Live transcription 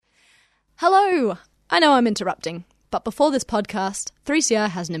Hello! I know I'm interrupting, but before this podcast, 3CR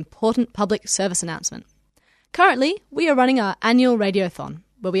has an important public service announcement. Currently, we are running our annual radiothon,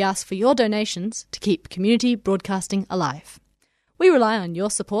 where we ask for your donations to keep community broadcasting alive. We rely on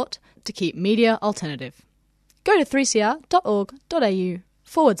your support to keep media alternative. Go to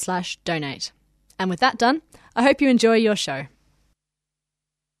 3cr.org.au/donate. And with that done, I hope you enjoy your show.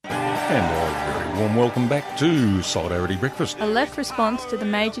 And a very warm welcome back to Solidarity Breakfast. A left response to the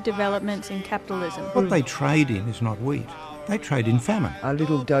major developments in capitalism. What they trade in is not wheat. They trade in famine. A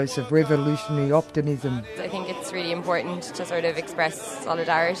little dose of revolutionary optimism. I think it's really important to sort of express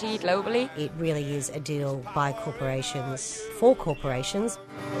solidarity globally. It really is a deal by corporations, for corporations.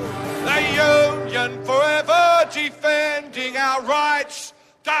 The union forever defending our rights.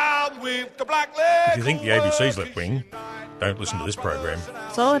 Down with the black leg. If you think the ABC's left wing, don't listen to this program.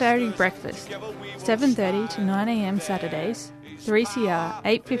 Solidarity Breakfast, 7:30 to 9am Saturdays, 3CR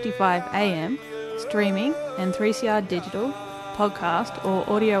 8:55am, streaming and 3CR digital, podcast or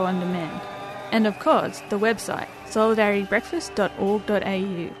audio on demand. And of course, the website,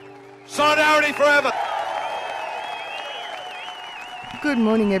 solidaritybreakfast.org.au. Solidarity forever. Good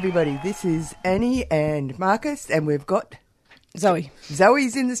morning, everybody. This is Annie and Marcus, and we've got Zoe.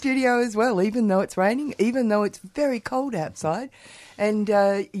 Zoe's in the studio as well, even though it's raining, even though it's very cold outside. And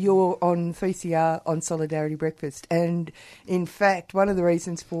you're on 3CR on Solidarity Breakfast. And in fact, one of the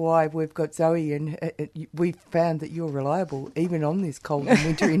reasons for why we've got Zoe and we've found that you're reliable, even on this cold and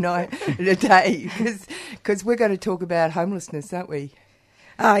wintry night day, because we're going to talk about homelessness, aren't we?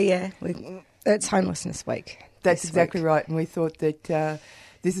 Oh, yeah. It's Homelessness Week. That's exactly right. And we thought that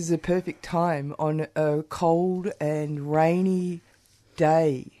this is a perfect time on a cold and rainy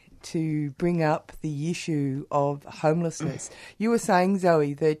day to bring up the issue of homelessness. You were saying,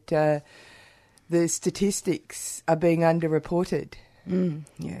 Zoe, that the statistics are being underreported.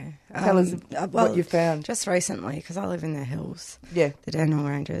 Yeah. Tell us what you found. Just recently, because I live in the hills. Yeah. The Dandenong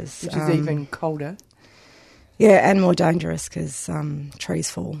Ranges. Which is even colder. Yeah, and more dangerous because trees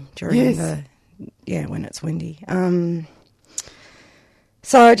fall during when it's windy.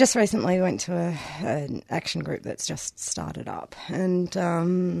 So just recently went to an action group that's just started up, and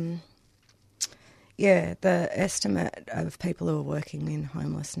the estimate of people who are working in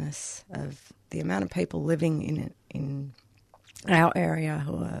homelessness, of the amount of people living in our area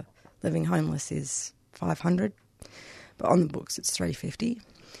who are living homeless is 500, but on the books it's 350.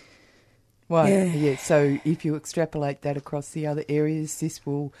 Right. Yeah. So if you extrapolate that across the other areas,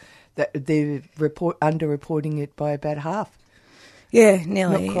 they're underreporting it by about half. Yeah,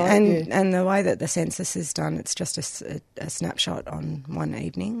 nearly. Not quite, and the way that the census is done, it's just a snapshot on one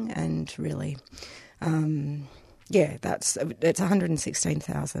evening, and really, it's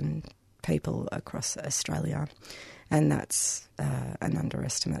 116,000 people across Australia, and that's an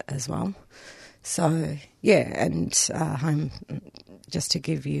underestimate as well. So, and just to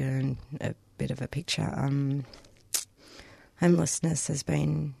give you a bit of a picture, homelessness has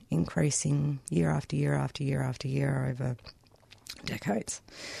been increasing year after year after year after year over decades.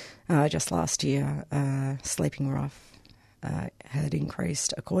 Just last year, sleeping rough had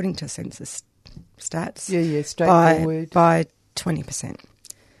increased, according to census stats, straightforward, by 20%.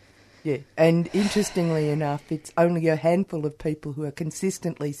 Yeah, and interestingly enough, it's only a handful of people who are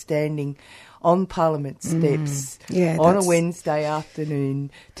consistently standing on Parliament steps on a Wednesday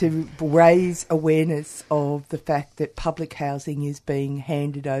afternoon to raise awareness of the fact that public housing is being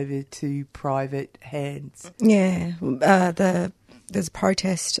handed over to private hands. Yeah, there's a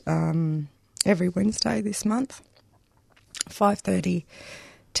protest every Wednesday this month, 5:30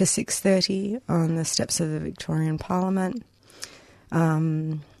 to 6:30 on the steps of the Victorian Parliament.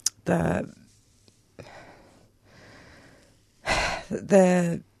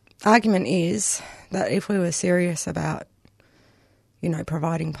 The argument is that if we were serious about,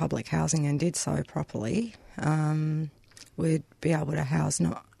 providing public housing and did so properly, we'd be able to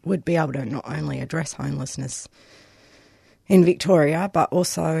not only address homelessness in Victoria, but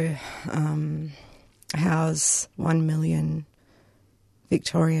also house 1 million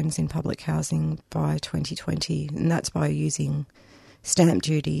Victorians in public housing by 2020, and that's by using stamp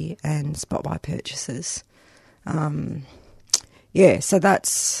duty and spot buy purchases. So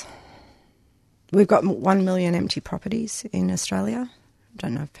we've got 1 million empty properties in Australia. I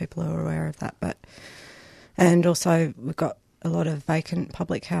don't know if people are aware of that, and also we've got a lot of vacant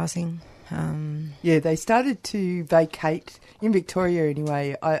public housing. They started to vacate in Victoria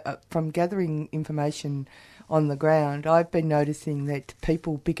anyway. From gathering information on the ground, I've been noticing that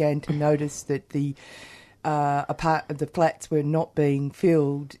people began to notice that the flats were not being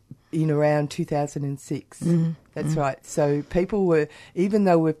filled in around 2006. That's right. So people were, even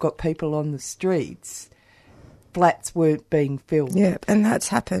though we've got people on the streets, flats weren't being filled. Yeah, and that's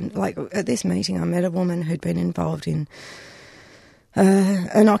happened. Like at this meeting, I met a woman who'd been involved in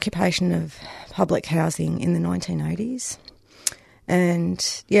an occupation of public housing in the 1980s.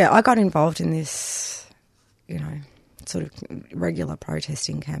 And, yeah, I got involved in this, you know, sort of regular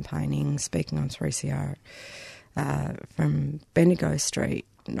protesting, campaigning, speaking on 3CR from Bendigo Street.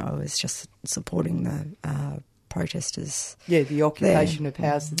 I was just supporting the protesters. Yeah, the occupation of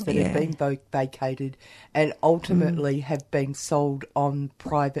houses that have been vacated and ultimately have been sold on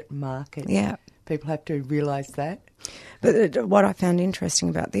private market. Yeah. People have to realise that. But what I found interesting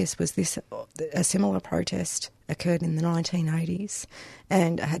about this was a similar protest occurred in the 1980s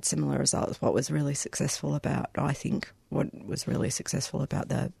and it had similar results. What was really successful about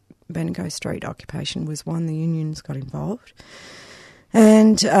the Bendigo Street occupation was, one, the unions got involved,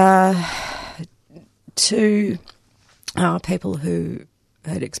 and two, people who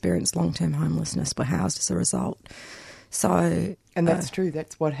had experienced long-term homelessness were housed as a result. So, and that's true.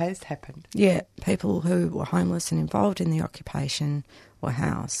 That's what has happened. Yeah, people who were homeless and involved in the occupation were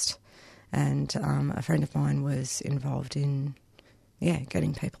housed. And a friend of mine was involved in,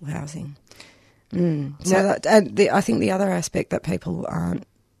 getting people housing. So I think the other aspect that people aren't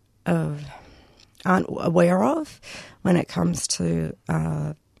aware of when it comes to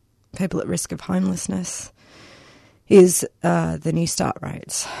people at risk of homelessness is the New Start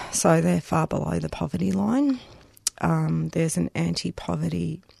rates. So they're far below the poverty line. There's an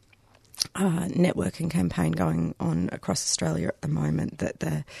anti-poverty networking campaign going on across Australia at the moment that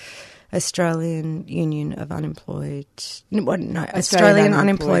the Australian Union of Australian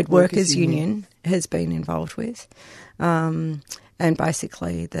Unemployed Workers Union has been involved with, and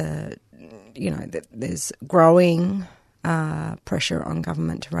basically there's growing pressure on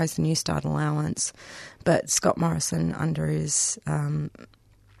government to raise the New Start allowance, but Scott Morrison, under his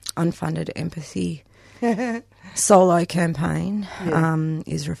unfunded empathy solo campaign,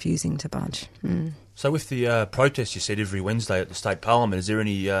 is refusing to budge. So with the protest you said every Wednesday at the State Parliament, is there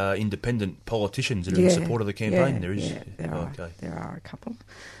any independent politicians that are in support of the campaign? There is. Yeah, there are a couple.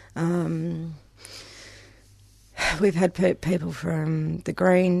 We've had people from the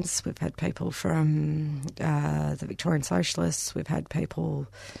Greens, we've had people from the Victorian Socialists, we've had people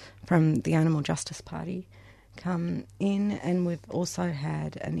from the Animal Justice Party come in, and we've also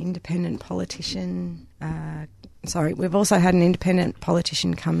had an independent politician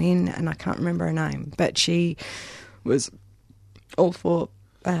come in, and I can't remember her name, but she was all for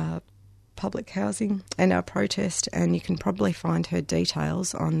public housing and our protest, and you can probably find her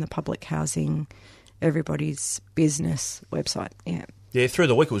details on the Public Housing Everybody's Business website. Yeah, through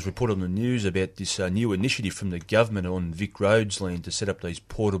the week it was reported on the news about this new initiative from the government on Vic Roads land to set up these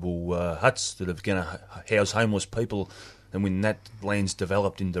portable huts that are going to house homeless people, and when that land's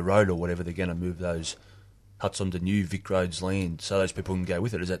developed into road or whatever, they're going to move those huts onto new Vic Roads land so those people can go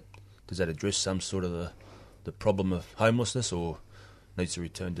with it. Does that address some sort of the problem of homelessness, or needs to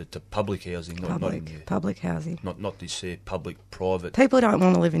return to public housing? Public housing. Not this public-private. People don't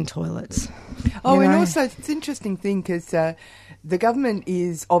want to live in toilets. And also it's an interesting thing because the government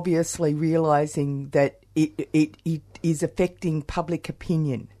is obviously realising that it is affecting public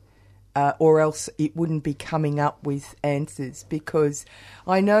opinion, or else it wouldn't be coming up with answers. Because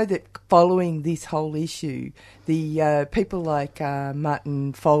I know that following this whole issue, the people like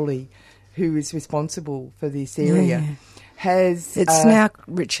Martin Foley, who is responsible for this area, it's now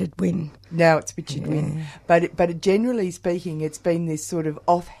Richard Wynne. Now it's Richard Wynne. But generally speaking, it's been this sort of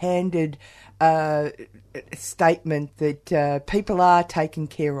offhanded statement that people are taken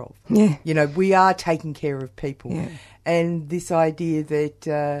care of. Yeah. We are taking care of people. Yeah. And this idea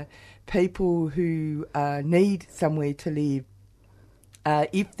that people who need somewhere to live,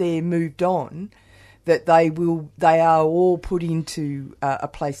 if they're moved on, that they are all put into a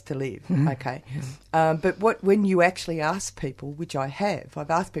place to live. Mm-hmm. Okay, but when you actually ask people, which I've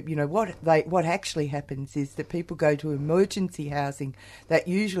asked people, what actually happens is that people go to emergency housing. That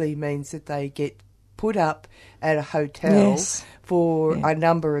usually means that they get put up at a hotel for a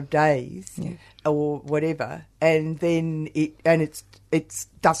number of days or whatever, and then it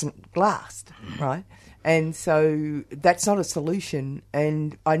doesn't last, right? And so that's not a solution.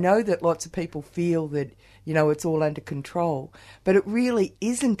 And I know that lots of people feel that, it's all under control, but it really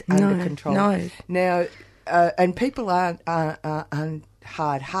isn't under control. No. Now, and people aren't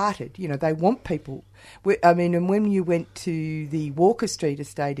hard-hearted. You know, they want people. And when you went to the Walker Street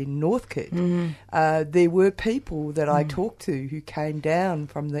estate in Northcote, there were people that I talked to who came down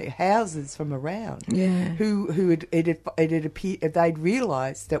from the houses from around, who it appeared they'd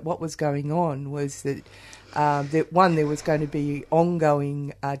realised that what was going on was that there was going to be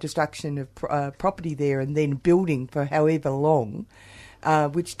ongoing destruction of property there and then building for however long.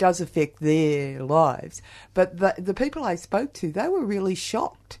 Which does affect their lives. But the people I spoke to, they were really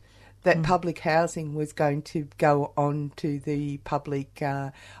shocked that public housing was going to go on to the public,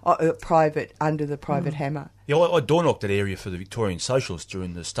 private, under the private hammer. Yeah, I door-knocked that area for the Victorian Socialists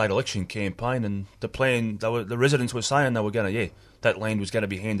during the state election campaign, and the plan, the residents were saying they were going to, that land was going to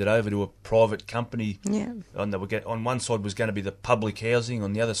be handed over to a private company. Yeah. And on one side was going to be the public housing,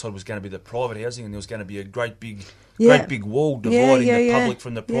 on the other side was going to be the private housing, and there was going to be a great big wall dividing the public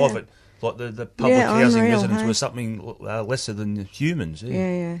from the private. Like the public housing residents were something lesser than humans.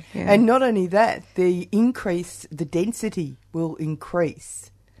 Yeah. And not only that, the density will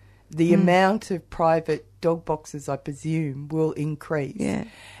increase. The amount of private dog boxes, I presume, will increase. Yeah.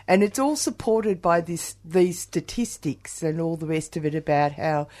 And it's all supported by these statistics and all the rest of it about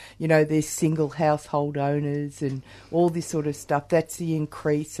how, there's single household owners and all this sort of stuff. That's the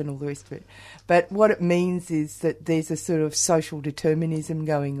increase and all the rest of it. But what it means is that there's a sort of social determinism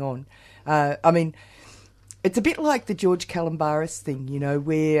going on. It's a bit like the George Calombaris thing,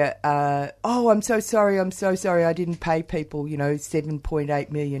 where, I'm so sorry, I didn't pay people,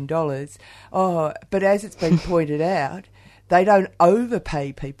 $7.8 million. Oh, but as it's been pointed out, they don't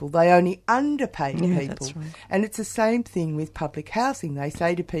overpay people, they only underpay people. That's right. And it's the same thing with public housing. They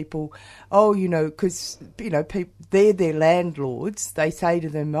say to people, because, they're their landlords, they say to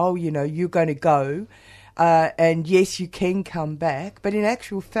them, you're going to go, and yes, you can come back, but in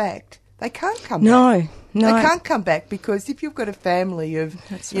actual fact, they can't come back. No. They can't come back because if you've got a family of,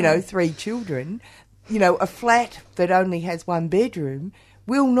 3 children, a flat that only has 1 bedroom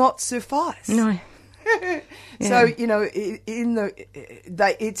will not suffice. No. So,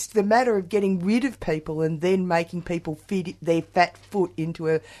 it's the matter of getting rid of people and then making people fit their fat foot into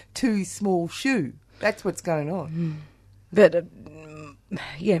a too small shoe. That's what's going on. But,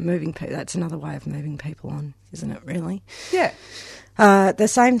 moving people, that's another way of moving people on, isn't it, really? Yeah. The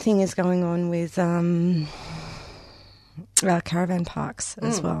same thing is going on with caravan parks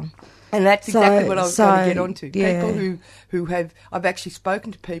as well. And that's exactly what I was going to get onto. Yeah. People who have... I've actually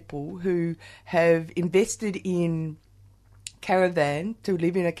spoken to people who have invested in caravan, to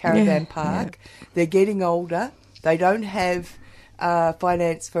live in a caravan park. Yeah. They're getting older. They don't have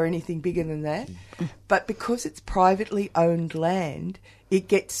finance for anything bigger than that. But because it's privately owned land, it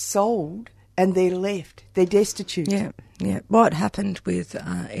gets sold and they're left. They're destitute. Yeah. Yeah, what happened with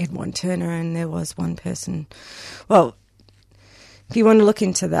Edwin Turner, and there was one person... Well, if you want to look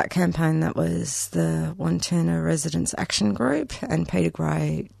into that campaign, that was the One Turner Residents Action Group, and Peter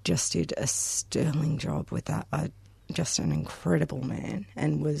Gray just did a sterling job with that. Just an incredible man,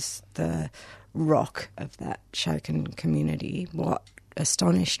 and was the rock of that Shokin community. What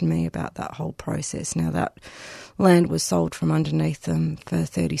astonished me about that whole process, now that land was sold from underneath them for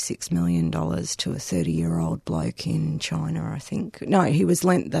 $36 million to a 30-year-old bloke in China, I think. No, he was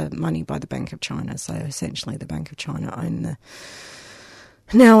lent the money by the Bank of China, so essentially the Bank of China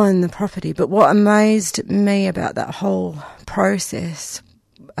now own the property. But what amazed me about that whole process,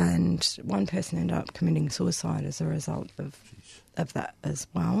 and one person ended up committing suicide as a result of that as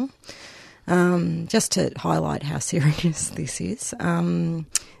well. Just to highlight how serious this is,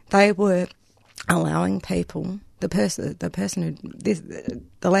 they were allowing people, the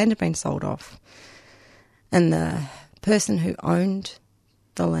land had been sold off, and the person who owned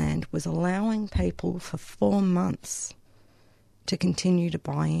the land was allowing people for 4 months to continue to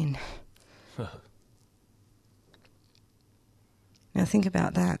buy in. Now think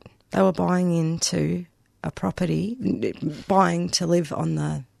about that. They were buying into a property, buying to live on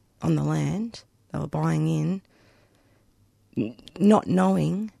the land. They were buying in, not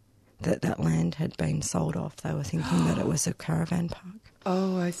knowing that land had been sold off. They were thinking that it was a caravan park.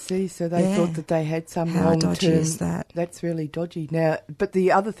 Oh, I see. So they thought that they had some long-term... How dodgy is that? That's really dodgy. Now, but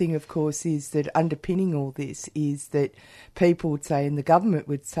the other thing, of course, is that underpinning all this is that people would say, and the government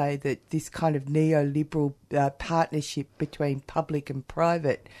would say, that this kind of neoliberal partnership between public and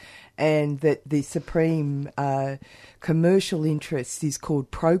private, and that the supreme commercial interest is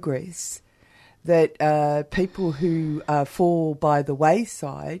called progress, that people who fall by the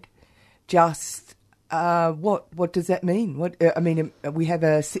wayside just... what does that mean? We have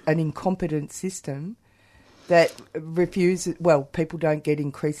an incompetent system that refuse. Well, people don't get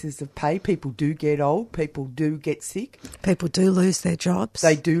increases of pay. People do get old. People do get sick. People do lose their jobs.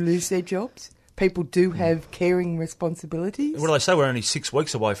 They do lose their jobs. People do have caring responsibilities. What do they say? We're only 6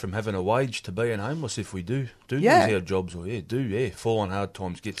 weeks away from having a wage to being homeless if we do lose our jobs or fall on hard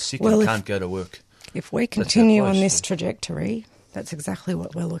times, get sick and can't go to work. If we continue on this trajectory, that's exactly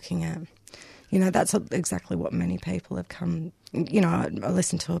what we're looking at. You know, that's exactly what many people have come... You know, I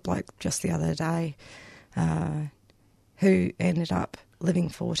listened to a bloke just the other day who ended up living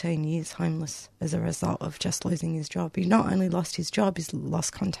 14 years homeless as a result of just losing his job. He not only lost his job, he's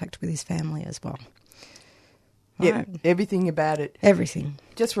lost contact with his family as well. Right. Yeah, everything about it. Everything.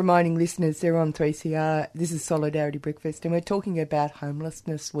 Just reminding listeners, they're on 3CR. This is Solidarity Breakfast, and we're talking about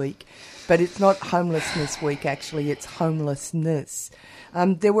Homelessness Week. But it's not Homelessness Week, actually. It's homelessness.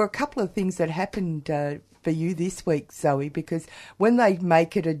 There were a couple of things that happened for you this week, Zoe, because when they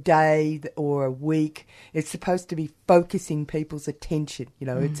make it a day or a week, it's supposed to be focusing people's attention. You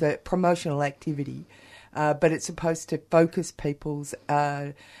know, it's a promotional activity. But it's supposed to focus people's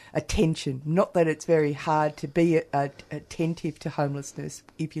attention. Not that it's very hard to be attentive to homelessness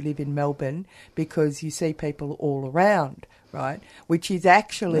if you live in Melbourne, because you see people all around, right? Which is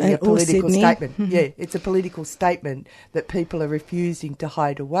actually a political statement. Yeah, it's a political statement that people are refusing to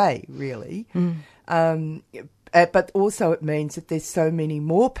hide away, really. But also it means that there's so many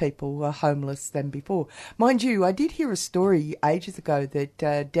more people who are homeless than before. Mind you, I did hear a story ages ago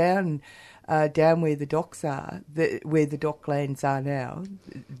that down where the docks are, where the docklands are now,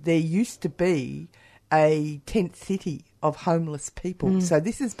 there used to be a tent city of homeless people. So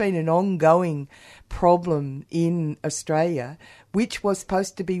this has been an ongoing problem in Australia, which was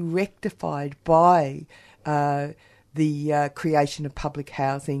supposed to be rectified by the creation of public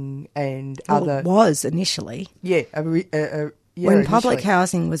housing and other... It was initially. Yeah. When public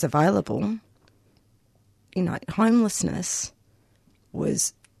housing was available, you know, homelessness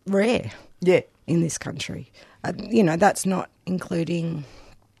was rare. Yeah. In this country. You know, that's not including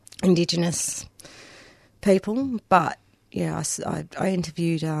Indigenous people, but, yeah, I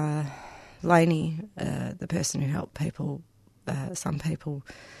interviewed Lainey, the person who helped people, some people,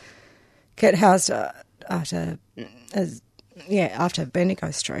 get housed after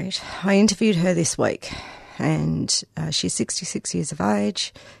Bendigo Street. I interviewed her this week, and she's 66 years of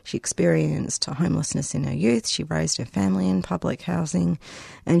age. She experienced homelessness in her youth. She raised her family in public housing,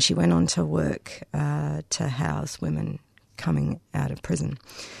 and she went on to work to house women coming out of prison.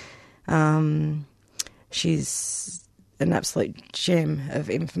 She's an absolute gem of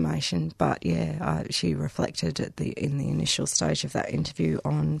information, but yeah, she reflected in the initial stage of that interview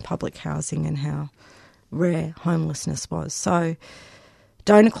on public housing and how rare homelessness was. So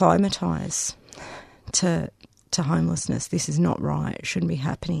don't acclimatise to homelessness. This is not right. It shouldn't be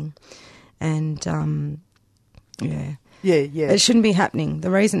happening. And, it shouldn't be happening.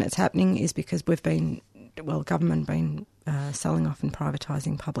 The reason it's happening is because government been selling off and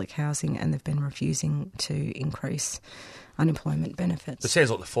privatising public housing, and they've been refusing to increase unemployment benefits. It sounds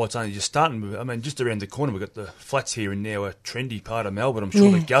like the fight's only just starting. I mean, just around the corner, we've got the flats here in now a trendy part of Melbourne. I'm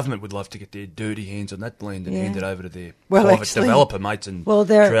sure the government would love to get their dirty hands on that land and hand it over to their private developer mates and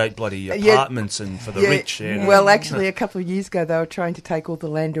create bloody apartments and for the rich. Yeah. Well, actually, a couple of years ago, they were trying to take all the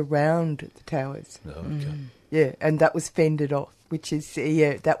land around the towers. Oh, okay. Yeah, and that was fended off, which is,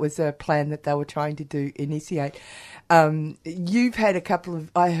 that was a plan that they were trying to initiate. You've had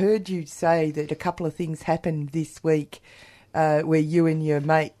I heard you say that a couple of things happened this week where you and your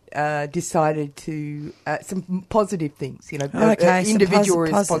mate decided to, some positive things, individual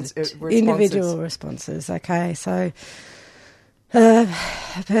responses. Individual responses, okay. So a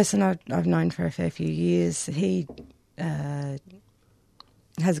person I've known for a fair few years, he has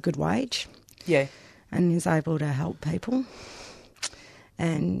a good wage. Yeah. And is able to help people.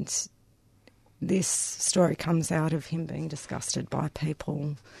 And this story comes out of him being disgusted by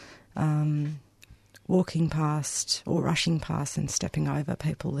people walking past or rushing past and stepping over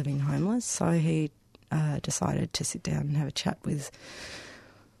people living homeless. So he decided to sit down and have a chat with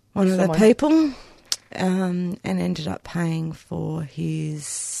one of the people and ended up paying for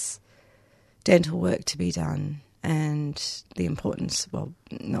his dental work to be done. And the importance,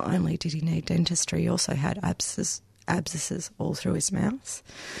 not only did he need dentistry, he also had abscesses all through his mouth.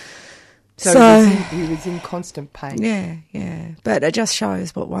 So he was in constant pain. Yeah. But it just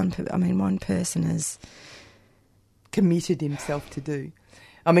shows what one person has committed himself to do.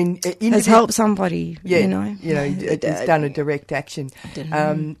 I mean, has helped somebody. It's done a direct action.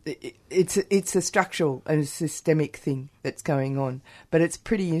 It's a structural and a systemic thing that's going on, but it's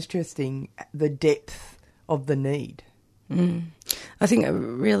pretty interesting the depth of the need. I think it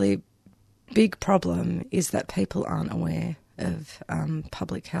really big problem is that people aren't aware of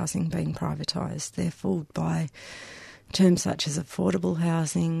public housing being privatised. They're fooled by terms such as affordable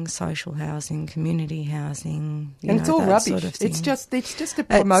housing, social housing, community housing, and it's all rubbish. Sort of thing. It's just a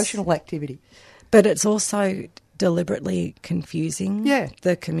promotional activity. But it's also deliberately confusing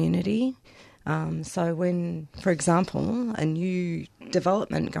the community. So when, for example, a new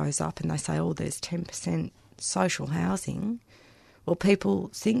development goes up and they say, oh, there's 10% social housing, well, people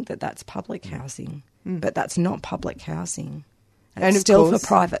think that that's public housing, but that's not public housing. It's and still course, for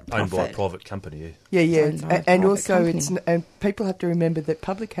private profit. Owned by a private company, And also and people have to remember that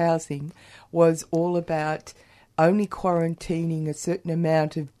public housing was all about only quarantining a certain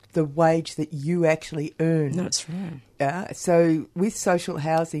amount of the wage that you actually earn. That's right. So with social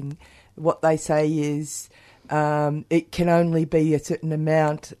housing, what they say is it can only be a certain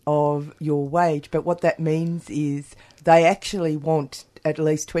amount of your wage, but what that means is they actually want at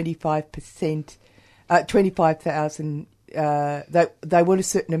least 25%, 25,000. They want a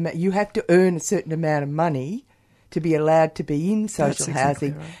certain amount. You have to earn a certain amount of money to be allowed to be in social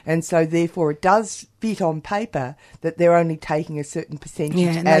housing, right. And so therefore it does fit on paper that they're only taking a certain percentage.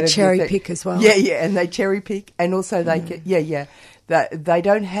 Yeah, and they cherry pick as well. Yeah, and they cherry pick, and also they they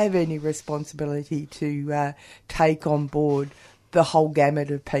don't have any responsibility to take on board the whole gamut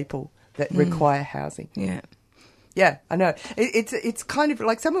of people that require housing. Yeah, I know. It's kind of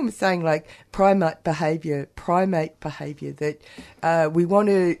like someone was saying, like primate behaviour. That we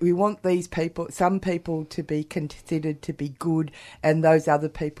want these people, some people, to be considered to be good, and those other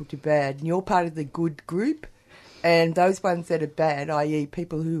people to bad. And you're part of the good group, and those ones that are bad, i.e.,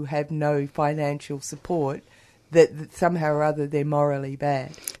 people who have no financial support, that somehow or other they're morally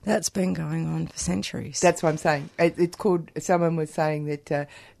bad. That's been going on for centuries. That's what I'm saying. It's called. Someone was saying that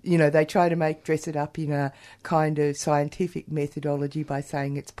they try to dress it up in a kind of scientific methodology by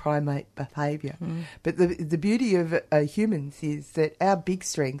saying it's primate behaviour. But the beauty of humans is that our big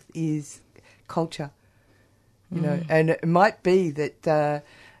strength is culture. And it might be that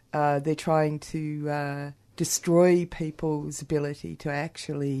they're trying to destroy people's ability to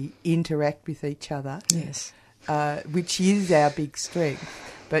actually interact with each other. Yes. Which is our big strength.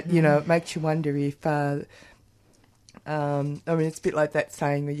 But, it makes you wonder if, it's a bit like that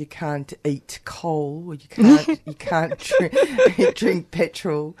saying where you can't eat coal, or you can't drink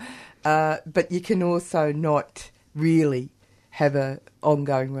petrol, but you can also not really have an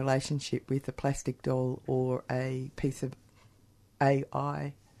ongoing relationship with a plastic doll or a piece of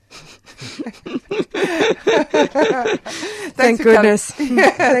AI. Thank goodness.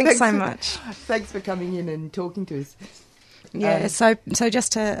 Thanks so much. Thanks for coming in and talking to us. Yeah, so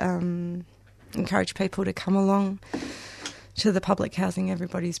just to encourage people to come along to the Public Housing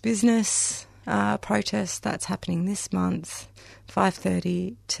Everybody's Business protest that's happening this month,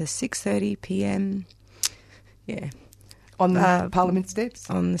 5:30 to 6:30 p.m. Yeah. On the Parliament steps?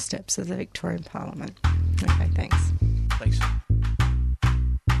 On the steps of the Victorian Parliament. Okay, thanks. Thanks.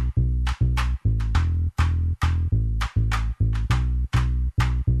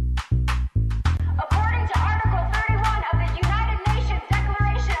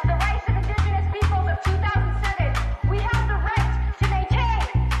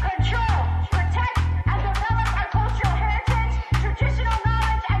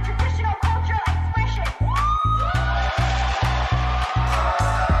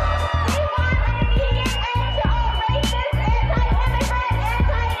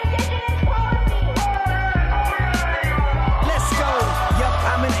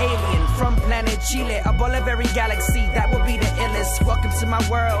 Chile, a Bolivarian galaxy, that will be the illest. Welcome to my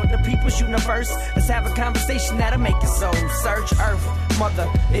world, the people's universe. Let's have a conversation that'll make your soul search Earth.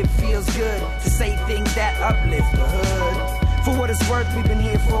 Mother, it feels good to say things that uplift the hood. For what it's worth, we've been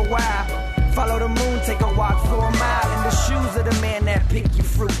here for a while. Follow the moon, take a walk for a mile in the shoes of the man that pick your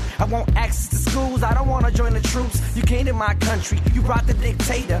fruit. I want access to schools, I don't want to join the troops. You came to my country, you brought the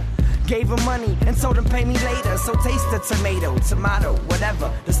dictator. Gave him money and told him pay me later. So taste the tomato,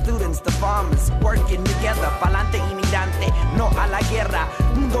 whatever. The students, the farmers, working together. Pa'lante y mirante, no a la guerra.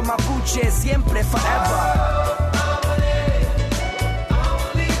 Mundo Mapuche, siempre, forever.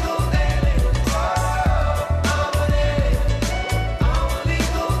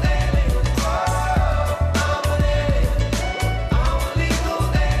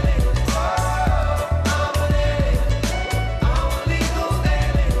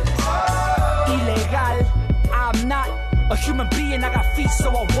 A human being, I got feet, so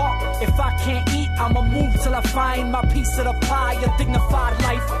I walk. If I can't eat, I'ma move till I find my piece of the pie. A dignified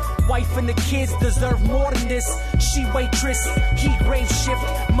life. Wife and the kids deserve more than this. She waitress, he grave shift.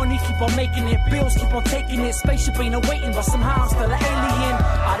 Money keep on making it, bills keep on taking it. Spaceship ain't a waiting, but somehow I'm still an alien.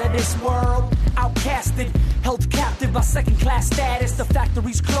 Out of this world, live by second-class status. The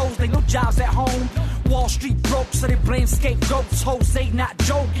factories closed, ain't no jobs at home. Wall Street broke, so they blame scapegoats. Jose not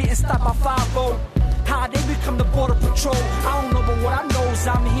Joe getting stopped by 5-0. How they become the border patrol, I don't know, but what I know is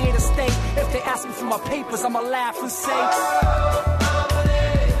I'm here to stay. If they ask me for my papers, I'ma laugh and say,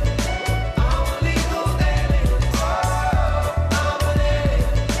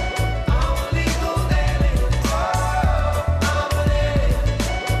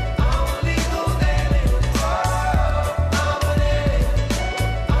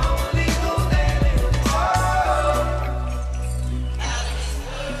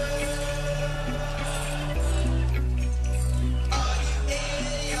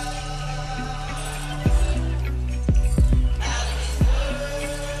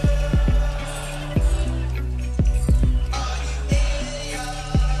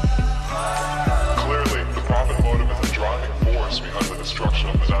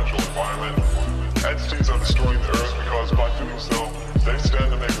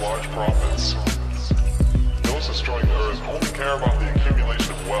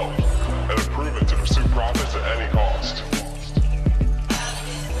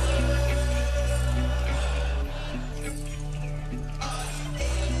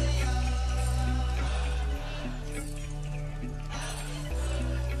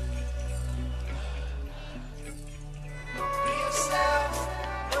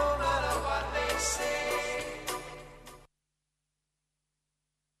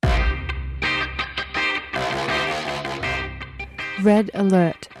 Red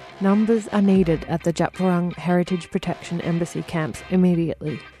alert. Numbers are needed at the Djab Wurrung Heritage Protection Embassy camps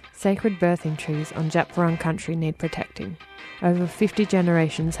immediately. Sacred birthing trees on Djab Wurrung country need protecting. Over 50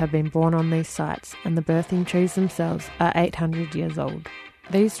 generations have been born on these sites, and the birthing trees themselves are 800 years old.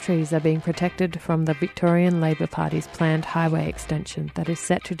 These trees are being protected from the Victorian Labor Party's planned highway extension that is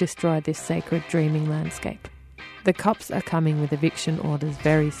set to destroy this sacred dreaming landscape. The cops are coming with eviction orders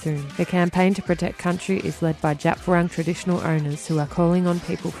very soon. The campaign to protect country is led by Djab Wurrung traditional owners who are calling on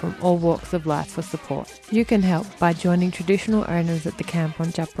people from all walks of life for support. You can help by joining traditional owners at the camp on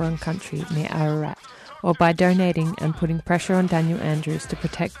Djab Wurrung country near Ararat, or by donating and putting pressure on Daniel Andrews to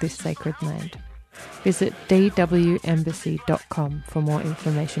protect this sacred land. Visit dwembassy.com for more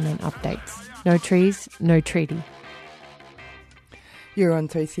information and updates. No trees, no treaty. You're on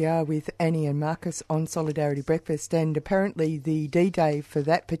 3CR with Annie and Marcus on Solidarity Breakfast, and apparently the D-Day for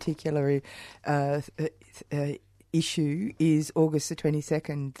that particular issue is August the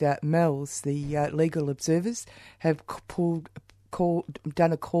 22nd. MELS, the legal observers, have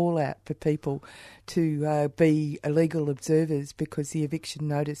done a call out for people to be illegal observers because the eviction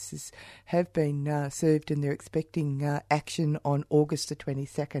notices have been served and they're expecting action on August the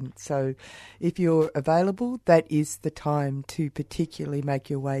 22nd. So if you're available, that is the time to particularly make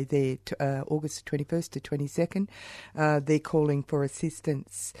your way there to August the 21st to 22nd. They're calling for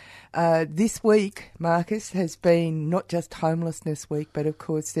assistance. This week, Marcus, has been not just Homelessness Week, but of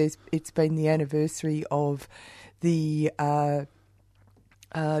course it's been the anniversary of the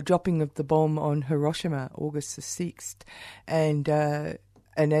dropping of the bomb on Hiroshima, August the 6th. And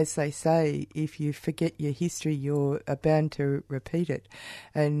as they say, if you forget your history, you're bound to repeat it.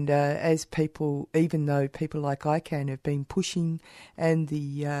 And as people, even though people like ICANN have been pushing and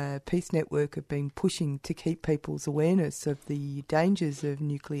the Peace Network have been pushing to keep people's awareness of the dangers of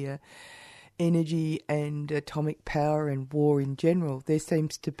nuclear energy and atomic power and war in general, there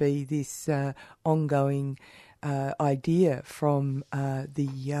seems to be this ongoing idea from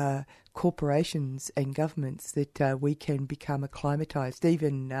the corporations and governments that we can become acclimatised.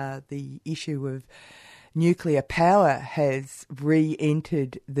 Even the issue of nuclear power has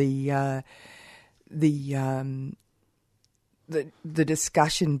re-entered the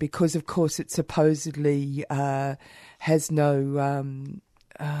discussion because, of course, it supposedly has no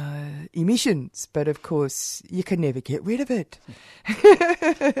emissions, but of course you can never get rid of it.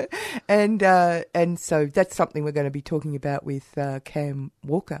 And so that's something we're going to be talking about with Cam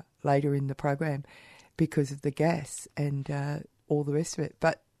Walker later in the program because of the gas and all the rest of it.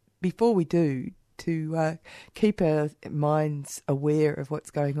 But before we do, to keep our minds aware of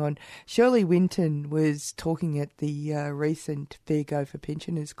what's going on, Shirley Winton was talking at the recent Fair Go for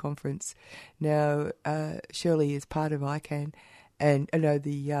Pensioners conference. Now, Shirley is part of ICANN, and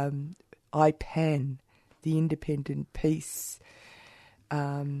the IPAN, the Independent Peace.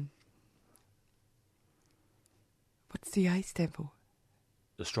 What's the A stand for?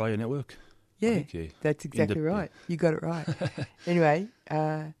 Australia Network. Yeah, that's exactly right. You got it right. Anyway,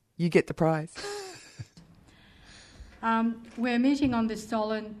 you get the prize. We're meeting on the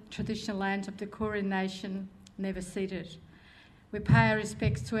stolen traditional lands of the Kulin Nation, never ceded. We pay our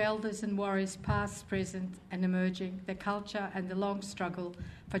respects to elders and warriors past, present and emerging, their culture and the long struggle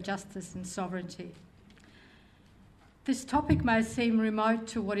for justice and sovereignty. This topic may seem remote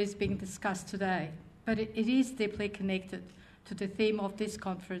to what is being discussed today, but it is deeply connected to the theme of this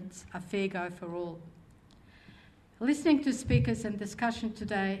conference, A Fair Go for All. Listening to speakers and discussion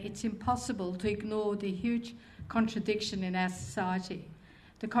today, it's impossible to ignore the huge contradiction in our society,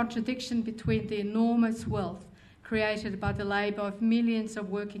 the contradiction between the enormous wealth created by the labour of millions of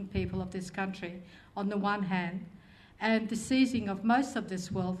working people of this country on the one hand, and the seizing of most of this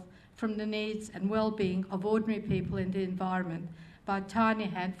wealth from the needs and well-being of ordinary people in the environment by a tiny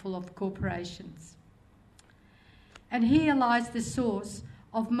handful of corporations. And here lies the source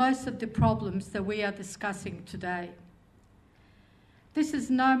of most of the problems that we are discussing today. This is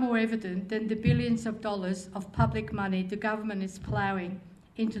no more evident than the billions of dollars of public money the government is ploughing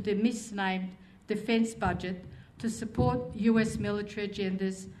into the misnamed defence budget to support US military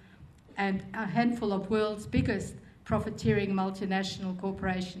agendas and a handful of world's biggest profiteering multinational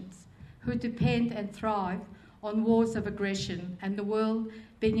corporations who depend and thrive on wars of aggression and the world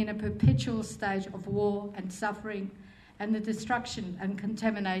being in a perpetual state of war and suffering and the destruction and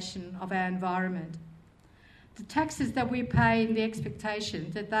contamination of our environment. The taxes that we pay in the expectation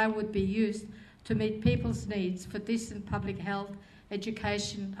that they would be used to meet people's needs for decent public health,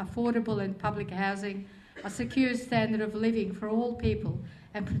 education, affordable and public housing, a secure standard of living for all people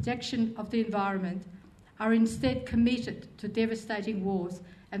and protection of the environment are instead committed to devastating wars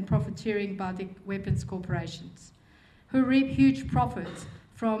and profiteering by the weapons corporations, who reap huge profits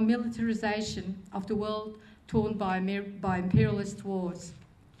from militarisation of the world torn by imperialist wars.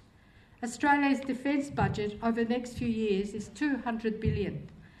 Australia's defence budget over the next few years is $200 billion.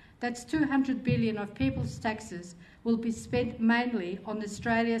 That's $200 billion of people's taxes will be spent mainly on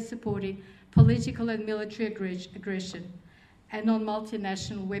Australia supporting political and military aggression and on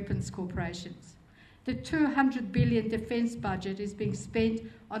multinational weapons corporations. The $200 billion defence budget is being spent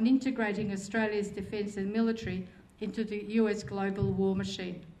on integrating Australia's defence and military into the US global war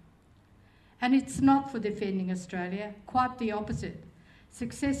machine. And it's not for defending Australia, quite the opposite.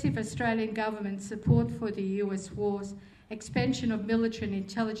 Successive Australian government support for the US wars, expansion of military and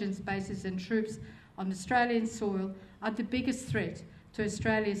intelligence bases and troops on Australian soil are the biggest threat to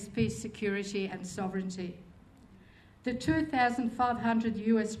Australia's peace, security and sovereignty. The 2,500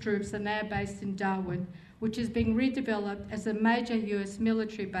 US troops are now based in Darwin, which is being redeveloped as a major US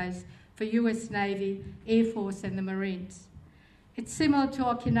military base for US Navy, Air Force and the Marines. It's similar to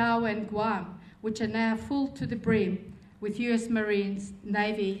Okinawa and Guam, which are now full to the brim with US Marines,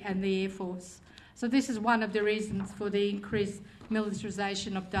 Navy and the Air Force. So this is one of the reasons for the increased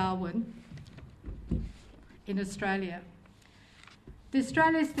militarisation of Darwin in Australia. The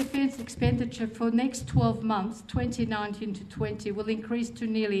Australia's defence expenditure for the next 12 months, 2019 to 20, will increase to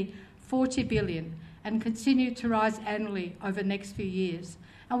nearly $40 billion and continue to rise annually over the next few years.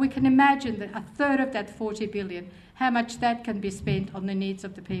 And we can imagine that a third of that $40 billion, how much that can be spent on the needs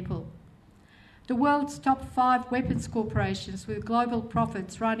of the people. The world's top 5 weapons corporations with global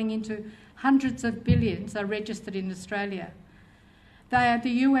profits running into hundreds of billions are registered in Australia. They are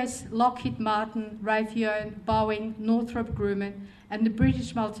the US Lockheed Martin, Raytheon, Boeing, Northrop Grumman and the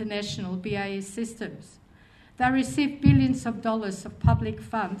British multinational BAE Systems. They receive billions of dollars of public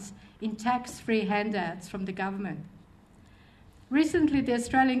funds in tax-free handouts from the government. Recently, the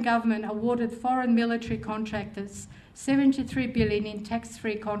Australian government awarded foreign military contractors $73 billion in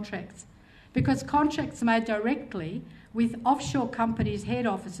tax-free contracts because contracts made directly with offshore companies' head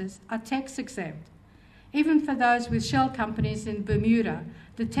offices are tax-exempt, even for those with shell companies in Bermuda,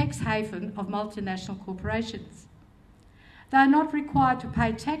 the tax haven of multinational corporations. They are not required to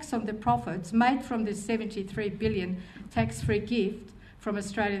pay tax on the profits made from this $73 billion tax-free gift from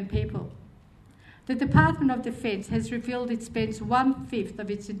Australian people. The Department of Defence has revealed it spends 1/5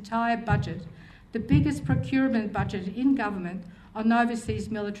 of its entire budget, the biggest procurement budget in government, on overseas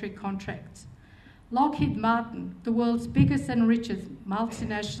military contracts. Lockheed Martin, the world's biggest and richest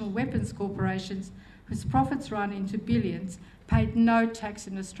multinational weapons corporations, whose profits run into billions, paid no tax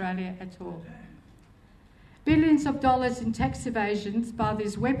in Australia at all. Billions of dollars in tax evasions by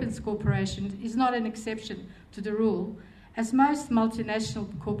these weapons corporations is not an exception to the rule, as most multinational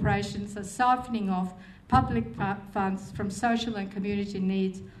corporations are siphoning off public funds from social and community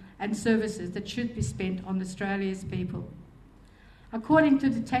needs and services that should be spent on Australia's people. According to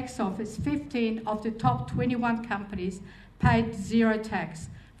the Tax Office, 15 of the top 21 companies paid zero tax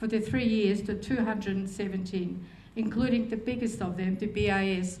for the 3 years to 217, including the biggest of them, the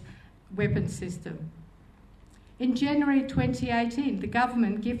BAS weapons system. In January 2018, the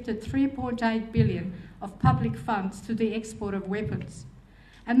government gifted $3.8 billion of public funds to the export of weapons.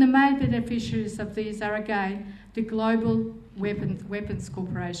 And the main beneficiaries of these are again the global weapons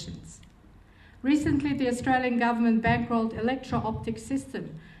corporations. Recently, the Australian government bankrolled Electro-Optic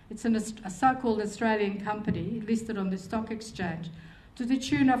System. It's a so-called Australian company listed on the stock exchange to the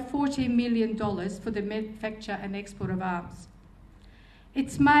tune of $40 million for the manufacture and export of arms.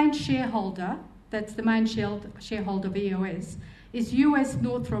 Its main shareholder, that's the main shareholder of EOS, is US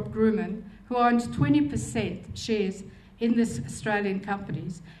Northrop Grumman, who owns 20% shares in this Australian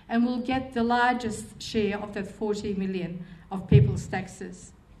companies and will get the largest share of that 40 million of people's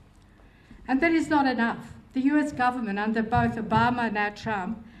taxes. And that is not enough. The US government, under both Obama and now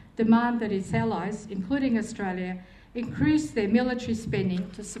Trump, demand that its allies, including Australia, increase their military spending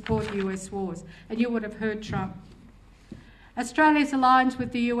to support US wars. And you would have heard Trump. Australia's alliance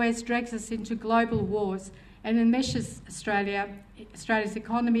with the US drags us into global wars and enmeshes Australia's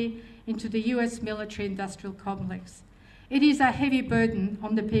economy into the US military-industrial complex. It is a heavy burden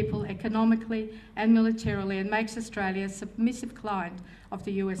on the people economically and militarily and makes Australia a submissive client of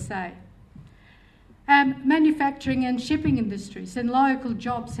the USA. Manufacturing and shipping industries and local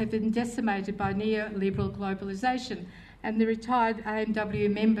jobs have been decimated by neoliberal globalisation, and the retired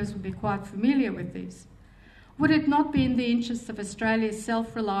AMW members will be quite familiar with this. Would it not be in the interest of Australia's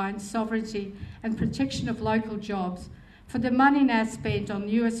self-reliance, sovereignty and protection of local jobs for the money now spent on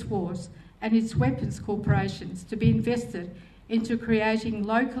US wars and its weapons corporations to be invested into creating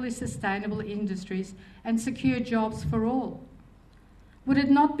locally sustainable industries and secure jobs for all? Would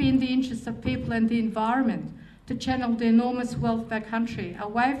it not be in the interest of people and the environment to channel the enormous wealth of our country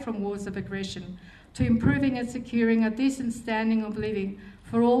away from wars of aggression to improving and securing a decent standing of living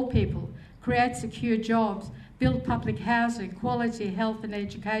for all people, create secure jobs, build public housing, quality health and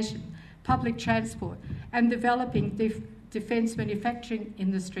education, public transport, and developing defence manufacturing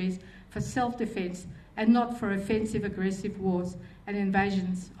industries for self-defence and not for offensive, aggressive wars and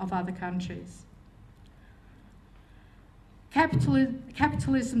invasions of other countries?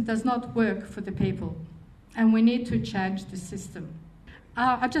 Capitalism does not work for the people, and we need to change the system.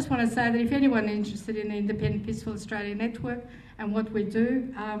 I just want to say that if anyone is interested in the Independent Peaceful Australia Network and what we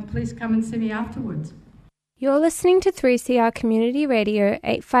do, please come and see me afterwards. You're listening to 3CR Community Radio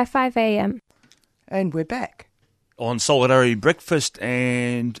 855 AM. And we're back. On Solidarity Breakfast,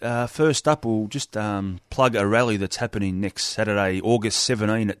 and first up we'll just plug a rally that's happening next Saturday, August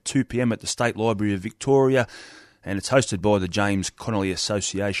 17 at 2 p.m. at the State Library of Victoria, and it's hosted by the James Connolly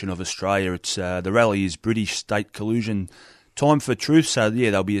Association of Australia. It's the rally is British State Collusion Time for Truth, so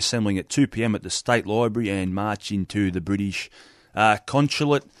yeah, they'll be assembling at 2 p.m. at the State Library and march into the British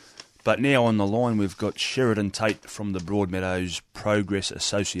Consulate. But now on the line we've got Sheridan Tate from the Broadmeadows Progress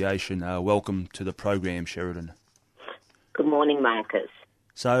Association. Welcome to the program, Sheridan. Good morning, Marcus.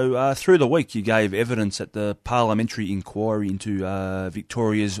 So through the week you gave evidence at the parliamentary inquiry into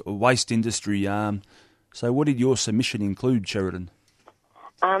Victoria's waste industry. So what did your submission include, Sheridan?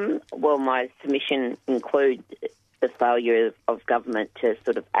 Well, my submission includes the failure of government to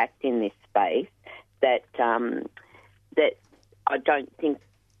sort of act in this space, that I don't think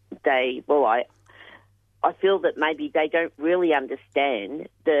I feel that maybe they don't really understand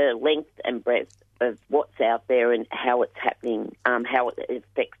the length and breadth of what's out there and how it's happening, how it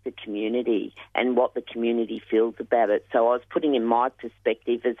affects the community and what the community feels about it. So I was putting in my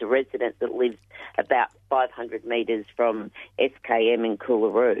perspective as a resident that lives about 500 metres from SKM in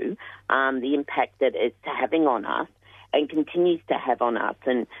Coolaroo, the impact that it's having on us and continues to have on us.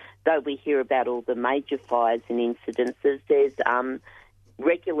 And though we hear about all the major fires and incidences, there's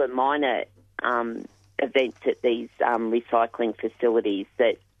regular minor events at these recycling facilities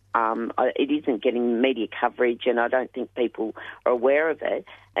that it isn't getting media coverage, and I don't think people are aware of it.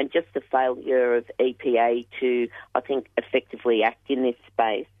 And just the failure of EPA to, I think, effectively act in this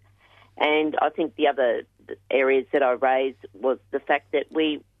space. And I think the other areas that I raised was the fact that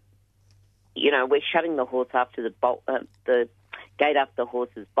we're shutting the horse after the gate after the horse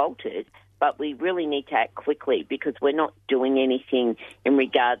is bolted. But we really need to act quickly because we're not doing anything in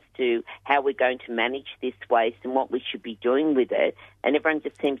regards to how we're going to manage this waste and what we should be doing with it. And everyone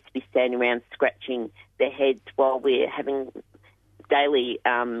just seems to be standing around scratching their heads while we're having daily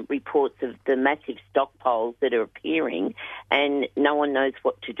reports of the massive stockpiles that are appearing, and no one knows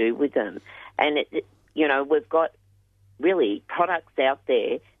what to do with them. And, we've got really products out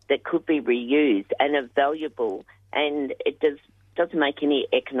there that could be reused and are valuable, and it doesn't make any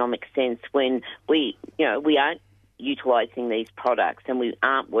economic sense when we aren't utilising these products and we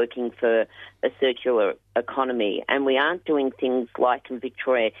aren't working for a circular economy, and we aren't doing things like in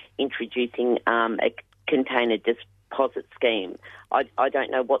Victoria introducing a container deposit scheme. I don't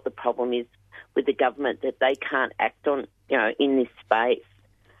know what the problem is with the government that they can't act on, in this space.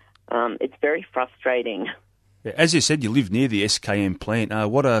 It's very frustrating. As you said, you live near the SKM plant.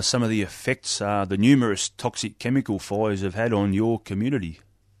 What are some of the effects the numerous toxic chemical fires have had on your community?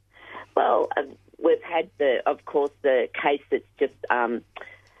 Well, we've had, of course, the case that's just come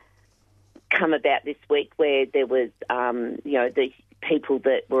about this week where there was, the people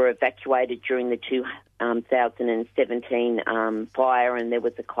that were evacuated during the 2017 fire, and there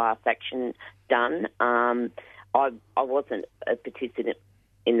was a class action done. I wasn't a participant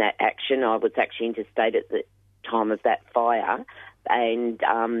in that action. I was actually interstate at the time of that fire, and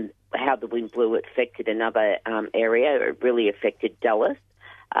how the wind blew affected another area. It really affected Dallas.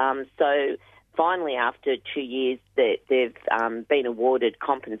 So finally, after 2 years, that they've been awarded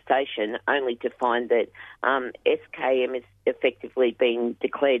compensation, only to find that SKM has effectively been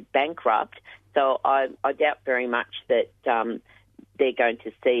declared bankrupt. So I doubt very much that they're going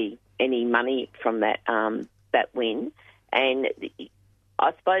to see any money from that win. And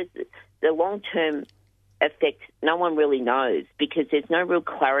I suppose the long-term effect, no one really knows, because there's no real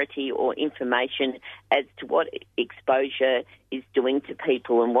clarity or information as to what exposure is doing to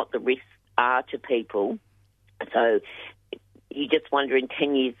people and what the risks are to people. So you just wonder, in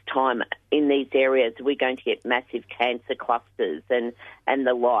 10 years' time, in these areas, are we going to get massive cancer clusters and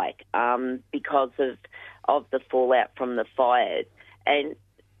the like because of the fallout from the fires. And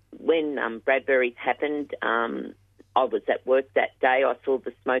when Bradbury's happened, I was at work that day. I saw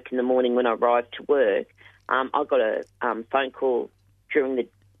the smoke in the morning when I arrived to work. I got a phone call during the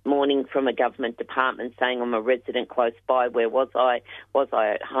morning from a government department saying I'm a resident close by. Where was I? Was I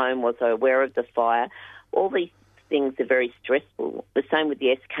at home? Was I aware of the fire? All these things are very stressful. The same with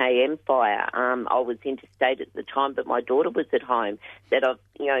the SKM fire. I was interstate at the time, but my daughter was at home.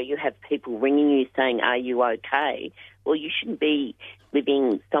 You have people ringing you saying, "Are you okay?" Well, you shouldn't be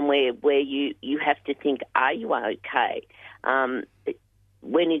living somewhere where you have to think, "Are you okay?"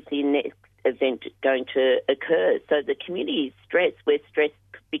 When is the next event going to occur? So the community is stressed. We're stressed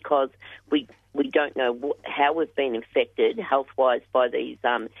because we don't know how we've been affected health-wise by these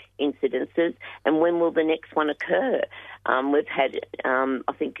incidences, and when will the next one occur. We've had,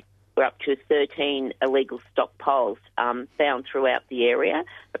 I think we're up to 13 illegal stockpiles found throughout the area,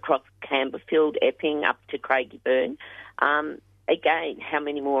 across Campbellfield, Epping, up to Craigieburn. Again, how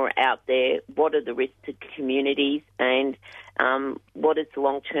many more are out there? What are the risks to communities, and what is the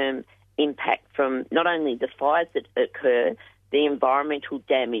long-term impact from not only the fires that occur, the environmental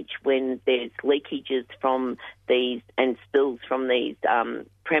damage when there's leakages from these and spills from these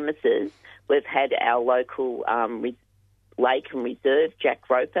premises. We've had our local lake and reserve, Jack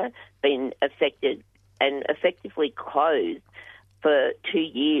Roper, been affected and effectively closed for 2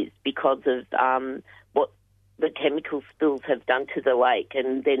 years because of what the chemical spills have done to the lake,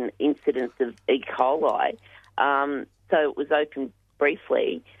 and then incidents of E. coli. So it was open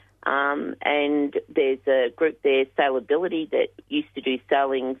briefly. And there's a group there, Sailability, that used to do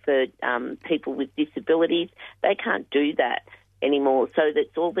sailing for people with disabilities. They can't do that anymore. So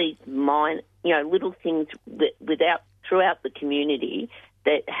that's all these little things throughout the community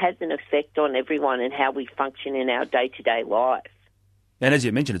that has an effect on everyone and how we function in our day-to-day life. And as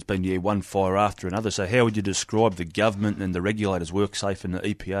you mentioned, it's been one fire after another. So how would you describe the government and the regulators, WorkSafe and the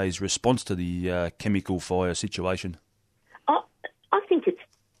EPA's response to the chemical fire situation? I think it's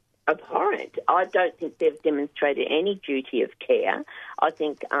abhorrent. I don't think they've demonstrated any duty of care. I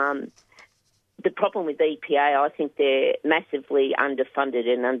think the problem with the EPA, I think they're massively underfunded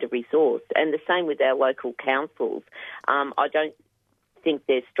and under-resourced, and the same with our local councils. I don't think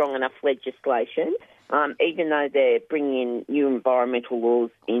there's strong enough legislation, even though they're bringing in new environmental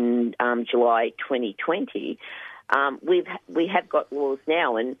laws in July 2020. We have got laws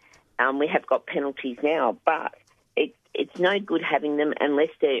now, and we have got penalties now, but it's no good having them unless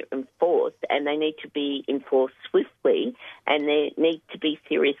they're enforced, and they need to be enforced swiftly, and there need to be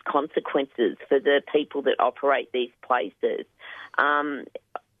serious consequences for the people that operate these places.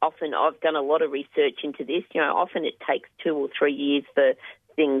 Often, I've done a lot of research into this. Often it takes 2 or 3 years for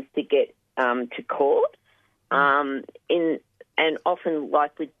things to get to court. And often,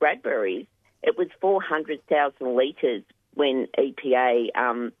 like with Bradbury's, it was 400,000 litres when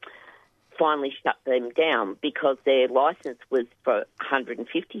EPA finally shut them down because their licence was for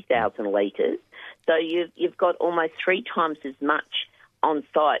 150,000 litres. So you've got almost 3 times as much on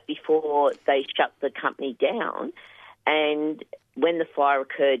site before they shut the company down. And when the fire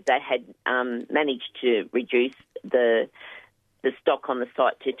occurred, they had managed to reduce the stock on the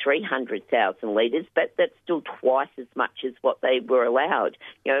site to 300,000 litres, but that's still twice as much as what they were allowed.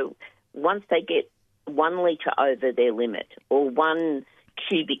 Once they get 1 litre over their limit or one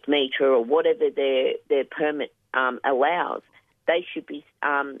cubic metre or whatever their permit allows, they should be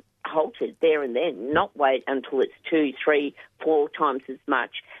halted there and then, not wait until it's 2, 3, 4 times as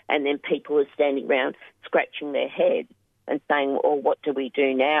much, and then people are standing around scratching their head and saying, "Oh, what do we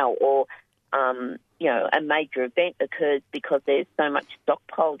do now?" Or a major event occurs because there's so much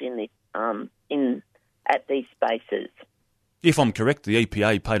stockpiled in this at these spaces. If I'm correct, the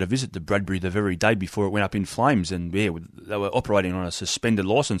EPA paid a visit to Bradbury the very day before it went up in flames, and they were operating on a suspended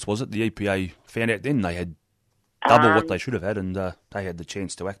licence, was it? The EPA found out then they had double what they should have had, and they had the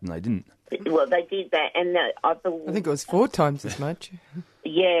chance to act and they didn't. Well, they did that, and I think it was 4 times as much.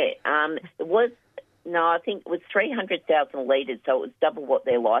 Yeah, it was. No, I think it was 300,000 litres, so it was double what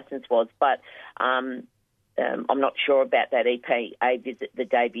their licence was. But I'm not sure about that EPA visit the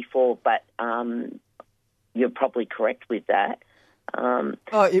day before, but you're probably correct with that.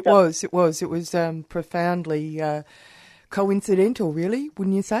 It was profoundly coincidental, really,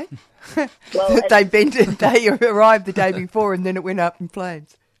 wouldn't you say? Well, they arrived the day before and then it went up in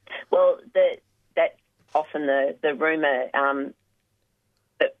flames. Well, that's often the rumour.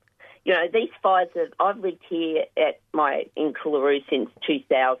 But, these fires, I've lived here in Coolaroo since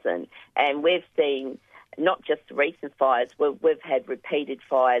 2000, and we've seen not just recent fires, we've had repeated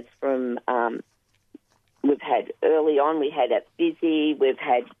fires from... We've had early on, we had at Busy, we've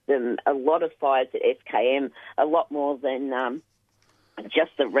had a lot of fires at SKM, a lot more than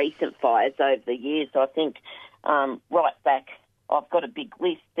just the recent fires over the years. So I think right back, I've got a big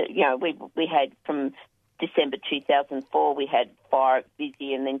list. We had from December 2004, we had fire at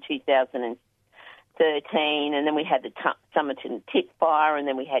Busy, and then 2013, and then we had the Somerton Tip fire, and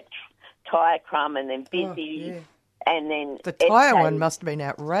then we had Tyre Crumb, and then Busy, and then... The Tyre one must have been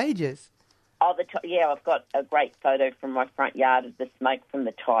outrageous. Oh, I've got a great photo from my front yard of the smoke from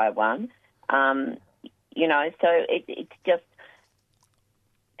the Tyre one. So it just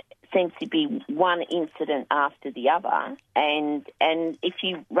seems to be one incident after the other. And if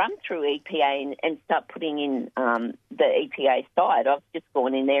you run through EPA and start putting in the EPA side, I've just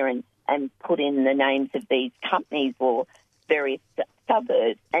gone in there and put in the names of these companies or various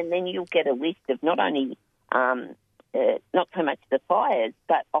suburbs, and then you'll get a list of not only not so much the fires,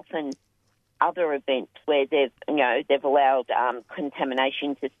 but often other events where they've allowed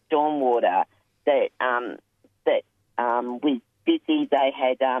contamination to stormwater. That with Busy they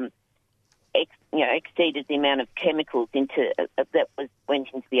had exceeded the amount of chemicals went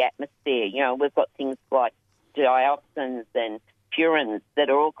into the atmosphere. We've got things like dioxins and furans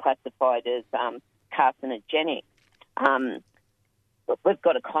that are all classified as carcinogenic. We've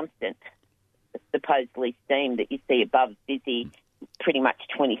got a constant, supposedly steam that you see above Busy pretty much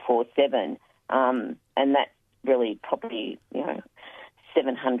 24/7. And that's really probably,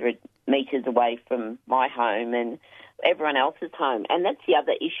 700 metres away from my home and everyone else's home. And that's the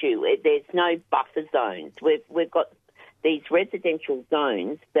other issue. There's no buffer zones. We've got these residential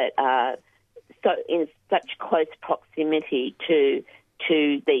zones that are in such close proximity to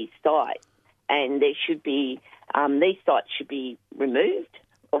these sites. And there should be, these sites should be removed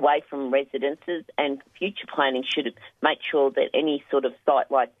away from residences, and future planning should make sure that any sort of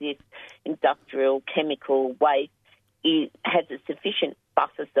site like this, industrial, chemical, waste, has a sufficient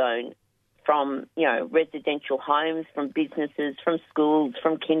buffer zone from, residential homes, from businesses, from schools,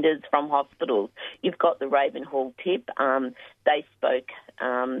 from kinders, from hospitals. You've got the Ravenhall Tip. They spoke,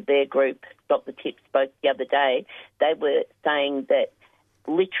 their group, Dr. Tip, spoke the other day. They were saying that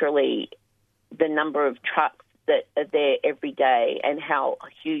literally the number of trucks that are there every day and how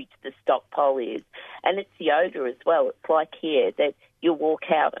huge the stockpile is. And it's the odour as well. It's like here that you walk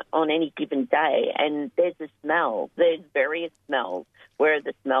out on any given day and there's a smell. There's various smells. Where are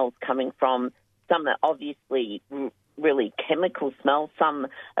the smells coming from? Some are obviously really chemical smells. Some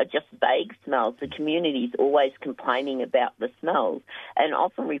are just vague smells. The community's always complaining about the smells. And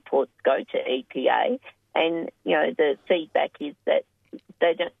often reports go to EPA and, the feedback is that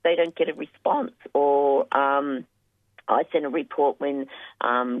they don't get a response. Or I sent a report when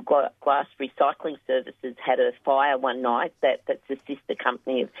Glass Recycling Services had a fire one night. That's a sister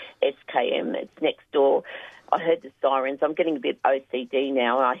company of SKM. It's next door. I heard the sirens. I'm getting a bit OCD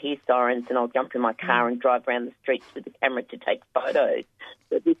now. I hear sirens and I'll jump in my car and drive around the streets with the camera to take photos.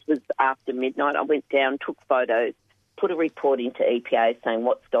 But this was after midnight. I went down, took photos, put a report into EPA saying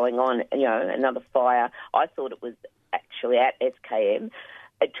what's going on, another fire. I thought it was actually at SKM.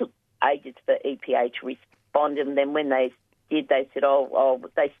 It took ages for EPA to respond, and then when they did, they said,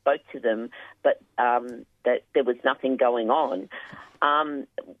 they spoke to them, but that there was nothing going on,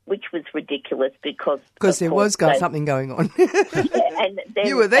 which was ridiculous because there was something going on. And then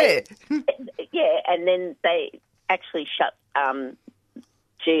you were there. And then they actually shut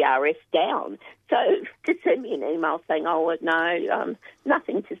GRS down. So to send me an email saying, oh, no,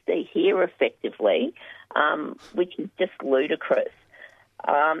 nothing to see here effectively, which is just ludicrous.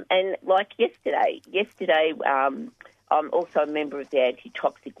 And like yesterday, I'm also a member of the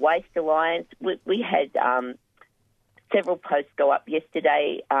Anti-Toxic Waste Alliance. We had several posts go up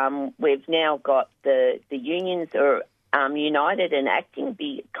yesterday. We've now got the unions are united and acting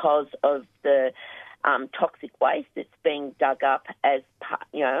because of the toxic waste that's being dug up as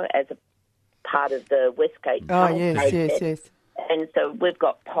a part of the Westgate Tunnel. Yes. And so we've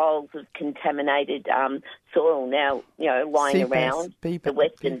got piles of contaminated soil now, lying around the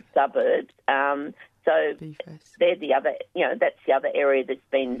western suburbs. So they're the other, that's the other area that's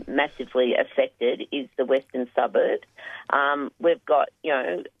been massively affected is the western suburbs. We've got,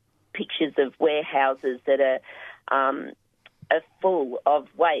 pictures of warehouses that are full of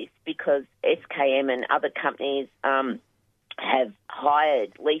waste because SKM and other companies have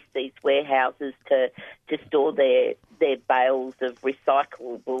leased these warehouses to store their bales of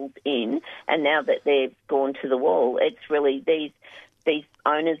recyclables in, and now that they've gone to the wall, it's really these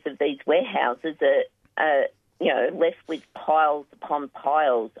owners of these warehouses are left with piles upon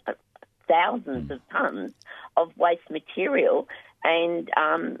piles, thousands of tonnes of waste material, and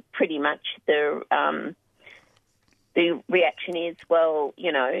pretty much the reaction is, well,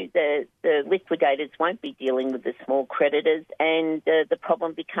 the liquidators won't be dealing with the small creditors, and the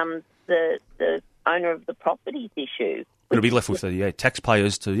problem becomes the owner of the property's issue. It'll be left with the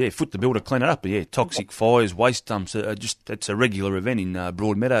taxpayers to foot the bill to clean it up. But toxic fires, waste dumps it's a regular event in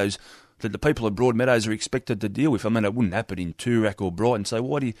Broadmeadows that the people of Broadmeadows are expected to deal with. I mean, it wouldn't happen in Toorak or Brighton. So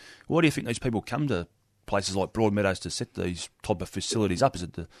why do you think these people come to places like Broadmeadows to set these type of facilities up? Is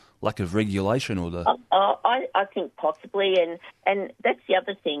it the lack of regulation or the? I think possibly, and that's the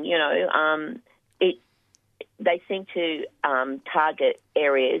other thing. They seem to target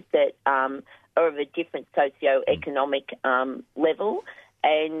areas that are of a different socio-economic level,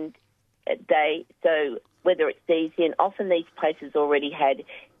 and so whether it's these, and often these places already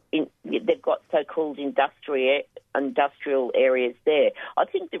they've got so-called industrial areas there. I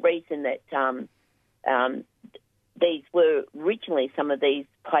think the reason that these were originally, some of these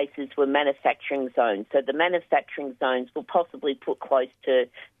places were manufacturing zones, so the manufacturing zones will possibly put close to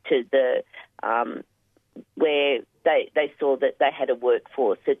the where they saw that they had a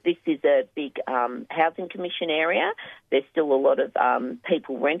workforce. So this is a big housing commission area. There's still a lot of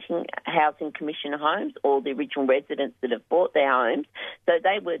people renting housing commission homes, or the original residents that have bought their homes. So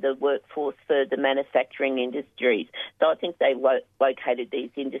they were the workforce for the manufacturing industries. So I think they located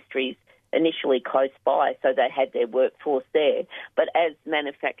these industries initially close by, so they had their workforce there. But as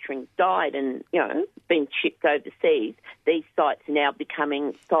manufacturing died and, been shipped overseas, these sites are now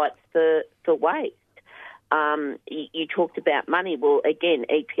becoming sites for waste. You talked about money. Well, again,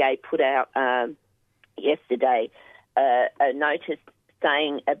 EPA put out yesterday a notice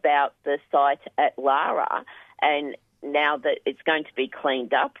saying about the site at Lara, and now that it's going to be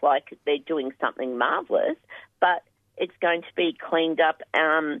cleaned up, like they're doing something marvellous, but it's going to be cleaned up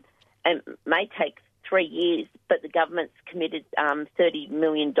and may take 3 years, but the government's committed $30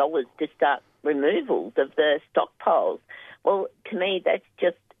 million to start removals of the stockpiles. Well, to me, that's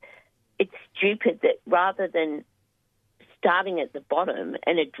just, it's stupid that rather than starting at the bottom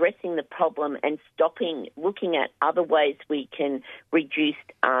and addressing the problem and looking at other ways we can reduce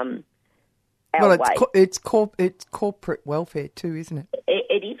our waste. It's corporate welfare too, isn't it?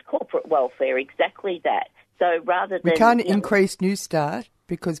 It is corporate welfare, exactly that. So rather than... We can't increase New Start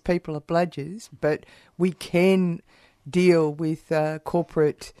because people are bludgers, but we can deal with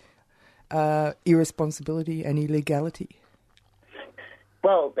corporate irresponsibility and illegality.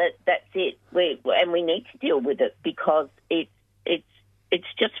 Well, that's it. We need to deal with it because it's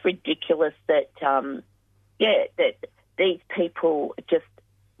just ridiculous that that these people just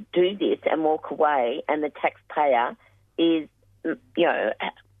do this and walk away, and the taxpayer is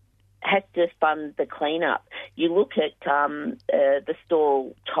has to fund the cleanup. You look at the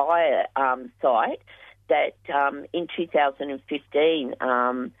Stawell Tyre site that in 2015,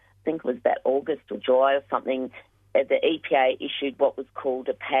 I think it was about August or July or something, the EPA issued what was called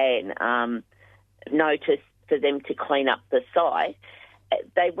a PAN notice for them to clean up the site.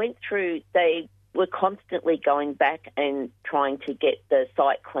 They were constantly going back and trying to get the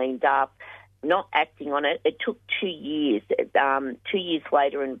site cleaned up, not acting on it. It took 2 years. 2 years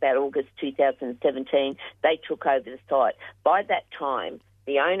later, in about August 2017, they took over the site. By that time,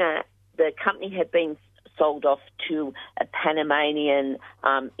 the company had been sold off to a Panamanian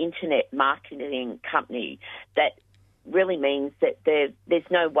internet marketing company. That really means that there's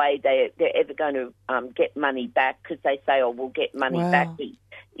no way they're ever going to get money back, because they say, we'll get money back.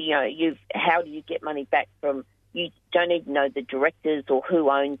 how do you get money back from? You don't even know the directors or who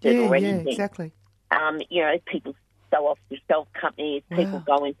owns it or anything. Yeah, exactly. People sell off the shelf companies. People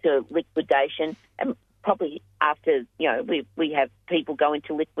go into liquidation, and probably after we have people go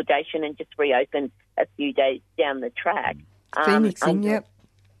into liquidation and just reopen a few days down the track. Phoenixing, yep.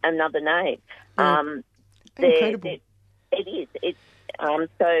 Another name. Incredible. It is. It's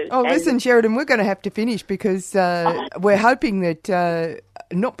listen, Sheridan, we're going to have to finish because we're hoping that,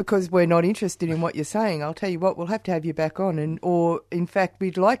 not because we're not interested in what you're saying, I'll tell you what, we'll have to have you back on, or in fact,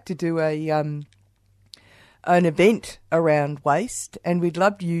 we'd like to do an event around waste, and we'd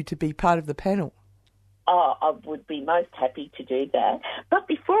love you to be part of the panel. Oh, I would be most happy to do that. But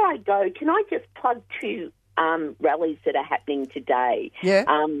before I go, can I just plug two rallies that are happening today? Yeah.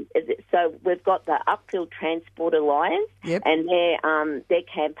 So we've got the Upfield Transport Alliance, and they're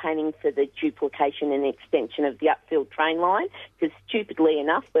campaigning for the duplication and extension of the Upfield train line, because stupidly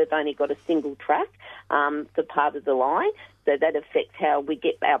enough, we've only got a single track for part of the line, so that affects how we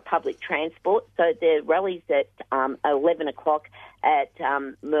get our public transport. So the rally's at 11 o'clock at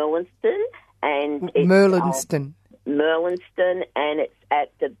Merlinston, and it's, Merlinston, and it's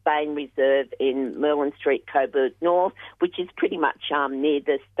at the Bain Reserve in Merlin Street, Coburg North, which is pretty much near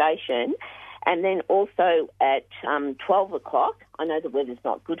the station. And then also at 12 o'clock, I know the weather's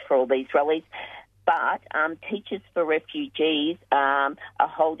not good for all these rallies, but Teachers for Refugees are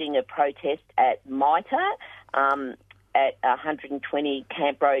holding a protest at MITRE at 120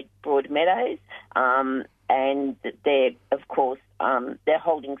 Camp Road, Broadmeadows, and they're, of course, they're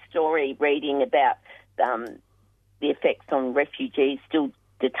holding story reading about the effects on refugees still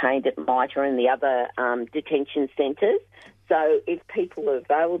detained at MITRE and the other detention centres. So if people are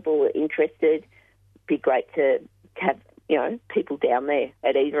available or interested, it'd be great to have, people down there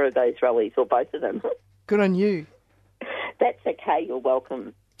at either of those rallies or both of them. Good on you. That's okay, you're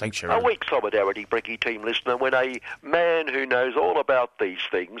welcome. Thanks, Sharon. A weak solidarity, Bricky team listener, when a man who knows all about these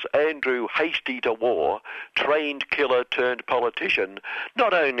things, Andrew Hasty to War, trained killer turned politician,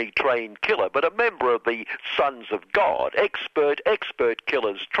 not only trained killer, but a member of the Sons of God, expert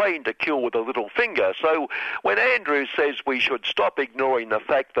killers trained to kill with a little finger. So when Andrew says we should stop ignoring the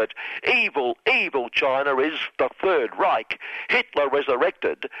fact that evil China is the Third Reich, Hitler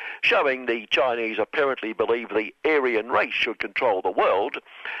resurrected, showing the Chinese apparently believe the Aryan race should control the world,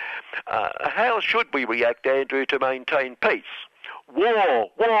 how should we react, Andrew, to maintain peace? War,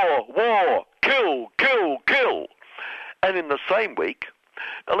 war, war, kill, kill, kill. And in the same week,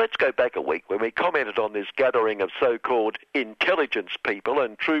 let's go back a week when we commented on this gathering of so-called intelligence people,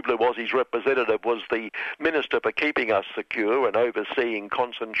 and True Blue Aussie's representative was the Minister for Keeping Us Secure and Overseeing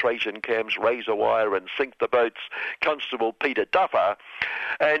Concentration Camps, Razor Wire and Sink the Boats, Constable Peter Duffer.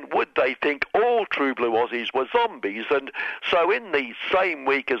 And would they think all True Blue Aussies were zombies? And so in the same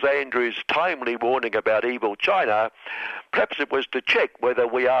week as Andrew's timely warning about evil China, perhaps it was to check whether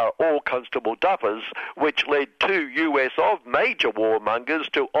we are all Constable Duffers, which led two US of major warmongers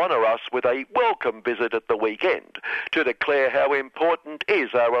to honour us with a welcome visit at the weekend to declare how important is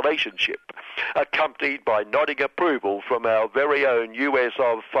our relationship, accompanied by nodding approval from our very own US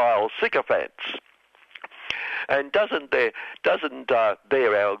of file sycophants. And doesn't our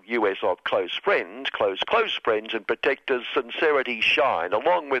US of close friends and protectors' sincerity shine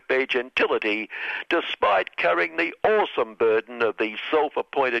along with their gentility, despite carrying the awesome burden of the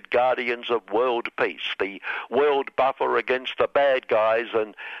self-appointed guardians of world peace, the world buffer against the bad guys,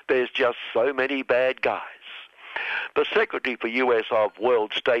 and there's just so many bad guys. The Secretary for US of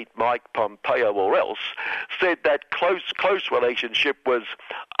World State, Mike Pompeo or else, said that close relationship was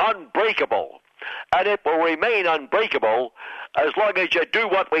unbreakable, and it will remain unbreakable as long as you do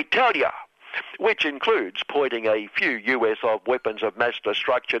what we tell you, which includes pointing a few US of weapons of mass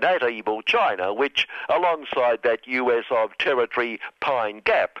destruction at evil China, which, alongside that US of territory Pine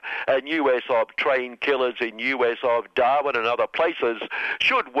Gap and US of trained killers in US of Darwin and other places,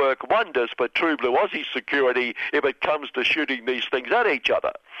 should work wonders for True Blue Aussie security if it comes to shooting these things at each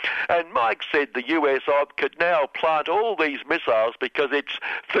other. And Mike said the US of could now plant all these missiles because its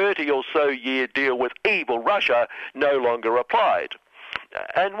 30 or so year deal with evil Russia no longer applied.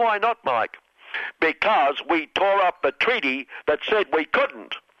 And why not, Mike? Because we tore up the treaty that said we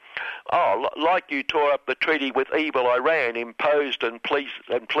couldn't. Oh, like you tore up the treaty with evil Iran, imposed and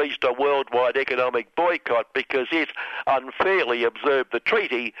policed a worldwide economic boycott because it unfairly observed the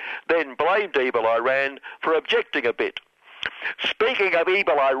treaty, then blamed evil Iran for objecting a bit. Speaking of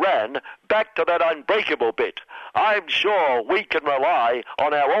evil Iran, back to that unbreakable bit. I'm sure we can rely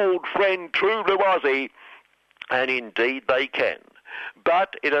on our old friend True Blue Aussie, and indeed they can.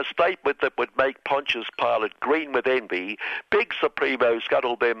 But in a statement that would make Pontius Pilate green with envy, Big Supremo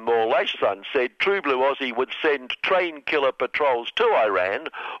Scuttle Them Morlashson said True Blue Aussie would send train killer patrols to Iran,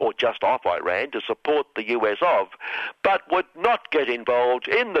 or just off Iran, to support the US of, but would not get involved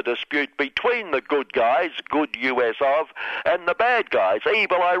in the dispute between the good guys, good US of, and the bad guys,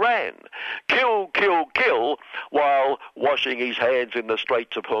 evil Iran. Kill, kill, kill, while washing his hands in the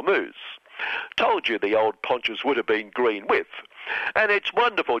Straits of Hormuz. Told you the old Pontius would have been green with. And it's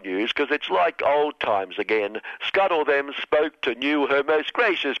wonderful news because it's like old times again. Scuttle Them spoke to new Her Most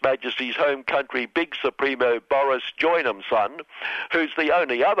Gracious Majesty's home country Big Supremo Boris Joynham's son, who's the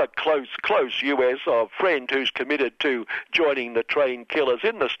only other close US of friend who's committed to joining the train killers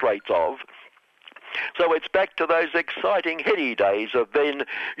in the Straits of. So it's back to those exciting heady days of then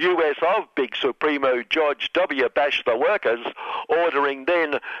US of Big Supremo George W. Bash the Workers, ordering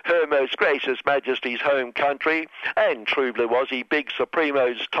then Her Most Gracious Majesty's home country and True Blue Aussie Big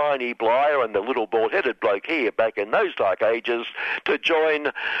Supremos Tiny Blyer and the little bald-headed bloke here back in those dark ages to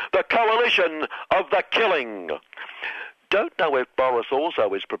join the coalition of the killing. Don't know if Boris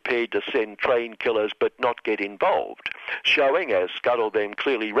also is prepared to send train killers but not get involved, showing, as Scuttle Them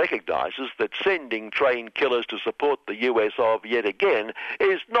clearly recognises, that sending train killers to support the US of yet again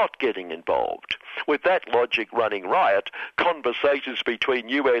is not getting involved. With that logic running riot, conversations between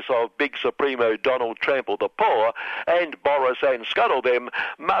US of Big Supremo Donald Trample the Poor and Boris and Scuttle Them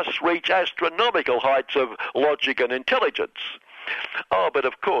must reach astronomical heights of logic and intelligence. Oh, but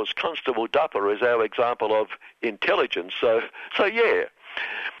of course, Constable Dupper is our example of intelligence, so yeah.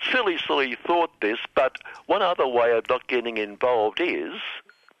 Silly thought this, but one other way of not getting involved is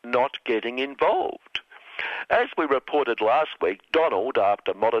not getting involved. As we reported last week, Donald,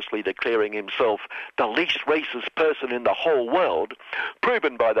 after modestly declaring himself the least racist person in the whole world,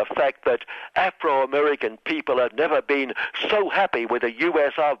 proven by the fact that Afro-American people have never been so happy with a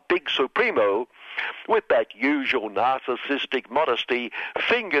US of Big Supremo, with that usual narcissistic modesty,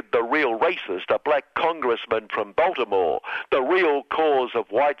 fingered the real racist, a black congressman from Baltimore, the real cause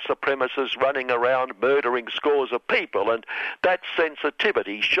of white supremacists running around murdering scores of people, and that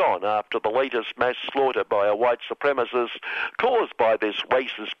sensitivity shone after the latest mass slaughter by a white supremacist caused by this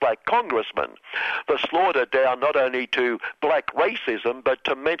racist black congressman. The slaughter down not only to black racism, but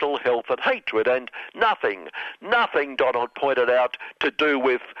to mental health and hatred, and nothing, Donald pointed out, to do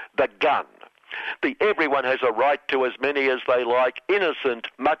with the gun. The everyone has a right to as many as they like, innocent,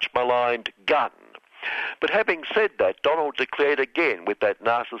 much maligned gun. But having said that, Donald declared again with that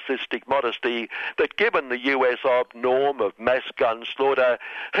narcissistic modesty that given the US of norm of mass gun slaughter,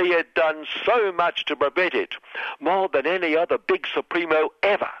 he had done so much to prevent it, more than any other Big Supremo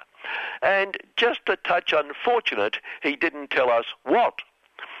ever. And just a touch unfortunate, he didn't tell us what.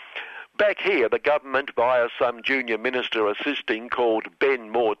 Back here, the government, via some junior minister assisting called Ben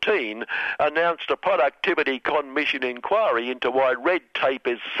Mortine, announced a productivity commission inquiry into why red tape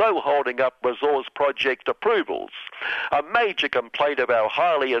is so holding up resource project approvals, a major complaint of our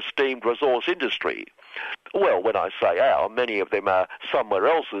highly esteemed resource industry. Well, when I say our, many of them are somewhere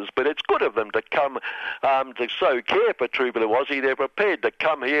else's, but it's good of them to come to so care for True Blue Aussie. They're prepared to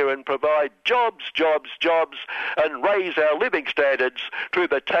come here and provide jobs, and raise our living standards through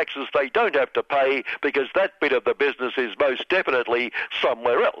the taxes they don't have to pay, because that bit of the business is most definitely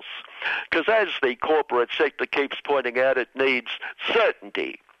somewhere else. Because as the corporate sector keeps pointing out, it needs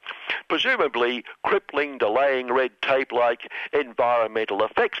certainty. Presumably crippling, delaying red tape like environmental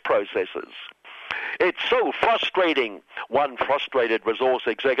effects processes. It's so frustrating. One frustrated resource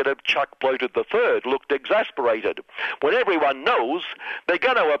executive, Chuck Bloated III, looked exasperated when everyone knows they're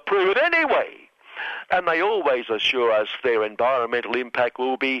going to approve it anyway. And they always assure us their environmental impact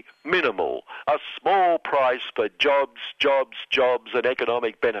will be minimal, a small price for jobs, and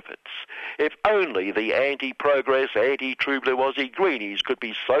economic benefits. If only the anti-progress, anti-True Blue Aussie greenies could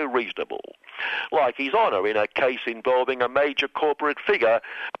be so reasonable. Like His Honour in a case involving a major corporate figure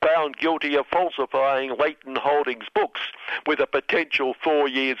found guilty of falsifying Leighton Holdings books with a potential 4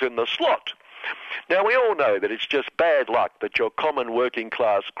 years in the slot. Now, we all know that it's just bad luck that your common working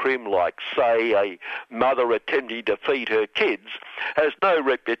class crim, like, say, a mother attempting to feed her kids, has no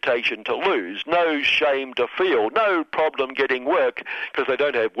reputation to lose, no shame to feel, no problem getting work because they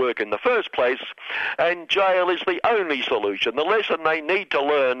don't have work in the first place, and jail is the only solution, the lesson they need to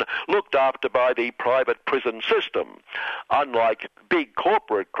learn, looked after by the private prison system, unlike big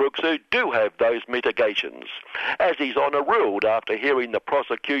corporate crooks who do have those mitigations, as His Honour ruled after hearing the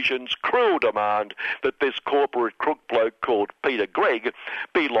prosecution's cruel demand that this corporate crook bloke called Peter Gregg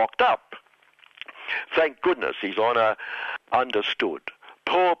be locked up. Thank goodness His Honour understood.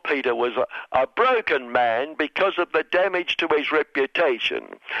 poor Peter was a broken man because of the damage to his reputation,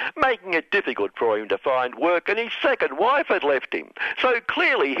 making it difficult for him to find work, and his second wife had left him. So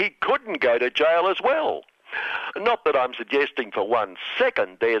clearly he couldn't go to jail as well. Not that I'm suggesting for 1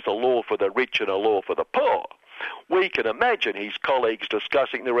 second there's a law for the rich and a law for the poor. We can imagine his colleagues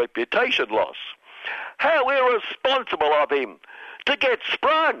discussing the reputation loss. How irresponsible of him to get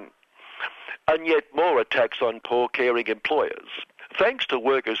sprung! And yet more attacks on poor caring employers. Thanks to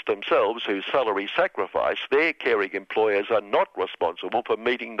workers themselves whose salary sacrifice, their caring employers are not responsible for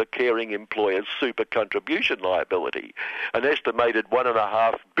meeting the caring employer's super contribution liability, an estimated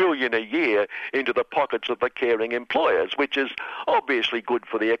 $1.5 billion a year into the pockets of the caring employers, which is obviously good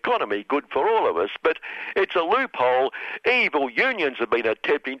for the economy, good for all of us, but it's a loophole evil unions have been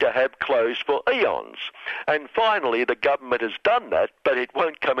attempting to have closed for eons. And finally, the government has done that, but it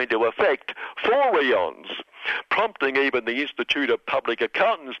won't come into effect for eons, prompting even the Institute of Public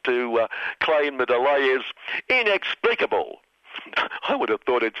Accountants to claim the delay is inexplicable. I would have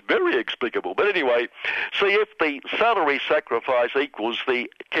thought it's very explicable. But anyway, see, if the salary sacrifice equals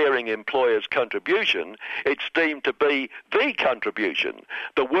the caring employer's contribution, it's deemed to be the contribution.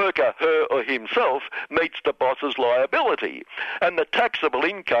 The worker, her or himself, meets the boss's liability. And the taxable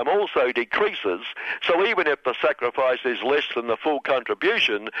income also decreases, so even if the sacrifice is less than the full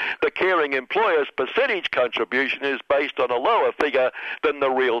contribution, the caring employer's percentage contribution is based on a lower figure than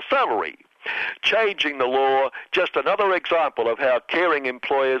the real salary. Changing the law, just another example of how caring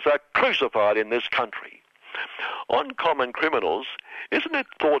employers are crucified in this country. On common criminals, isn't it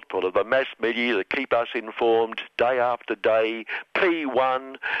thoughtful of the mass media to keep us informed day after day,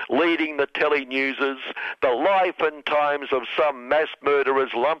 P1, leading the telenewses, the life and times of some mass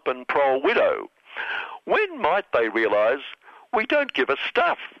murderer's lump and prole widow? When might they realise we don't give a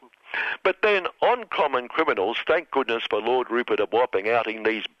stuff? But then, on common criminals, thank goodness for Lord Rupert of Wapping outing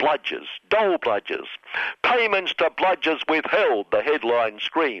these bludgers, dole bludgers. Payments to bludgers withheld, the headline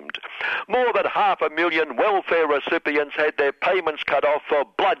screamed. More than 500,000 welfare recipients had their payments cut off for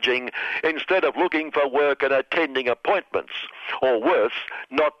bludging instead of looking for work and attending appointments. Or worse,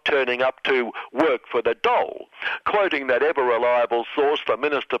 not turning up to work for the dole. Quoting that ever-reliable source, the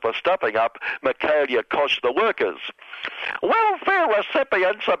Minister for Stuffing Up, Michaelia Koch, the workers. Welfare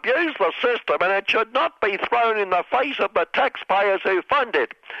recipients abuse the system and it should not be thrown in the face of the taxpayers who fund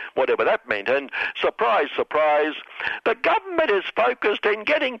it. Whatever that meant. And surprise, surprise, the government is focused in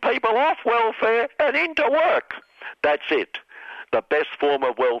getting people off welfare and into work. That's it. The best form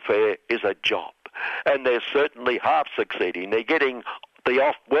of welfare is a job. And they're certainly half succeeding. They're getting the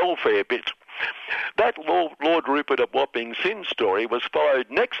off-welfare bit. That Lord Rupert of Wapping sin story was followed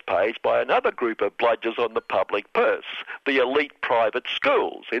next page by another group of bludgers on the public purse, the elite private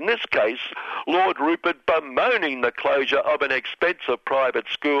schools. In this case, Lord Rupert bemoaning the closure of an expensive private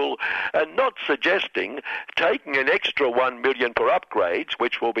school and not suggesting taking an extra $1 million for upgrades,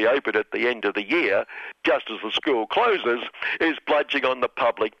 which will be open at the end of the year, just as the school closes, is bludging on the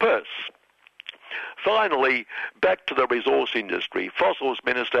public purse. Finally, back to the resource industry. Fossils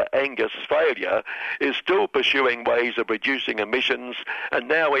Minister Angus Failure is still pursuing ways of reducing emissions, and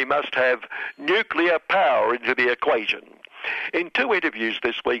now we must have nuclear power into the equation. In 2 interviews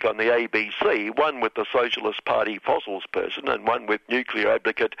this week on the ABC, one with the Socialist Party fossils person and one with nuclear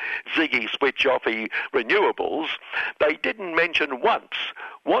advocate Ziggy Switch-Offy Renewables, they didn't mention once,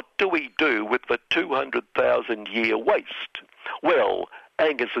 what do we do with the 200,000-year waste? Well,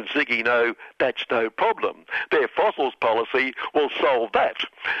 Angus and Ziggy know that's no problem. Their fossils policy will solve that.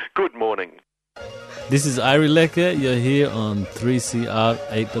 Good morning. This is Iri Lecker. You're here on 3CR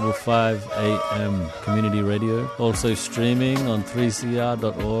 855 AM Community Radio. Also streaming on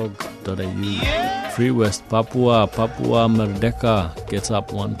 3cr.org.au. Free West Papua, Papua Merdeka gets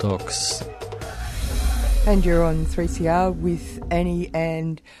up, one talks. And you're on 3CR with Annie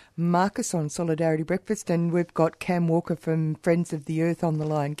and Marcus on Solidarity Breakfast, and we've got Cam Walker from Friends of the Earth on the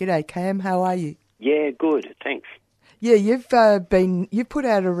line. G'day, Cam. How are you? Yeah, good. Thanks. Yeah, you've put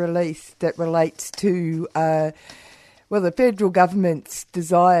out a release that relates to the federal government's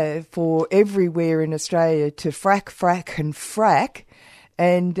desire for everywhere in Australia to frack,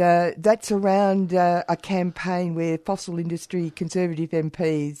 and that's around a campaign where fossil industry Conservative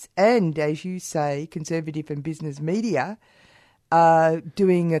MPs and, as you say, Conservative and business media are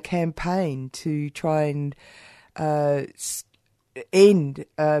doing a campaign to try and end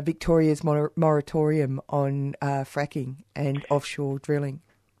Victoria's moratorium on fracking and offshore drilling.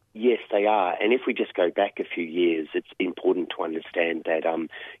 Yes, they are. And if we just go back a few years, it's important to understand that,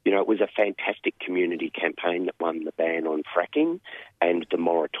 it was a fantastic community campaign that won the ban on fracking and the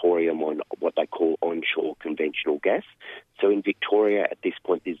moratorium on what they call onshore conventional gas. So in Victoria at this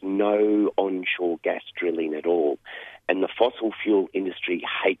point, there's no onshore gas drilling at all. And the fossil fuel industry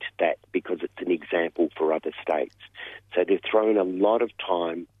hate that because it's an example for other states. So they've thrown a lot of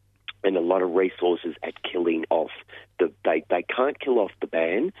time and a lot of resources at killing off. They can't kill off the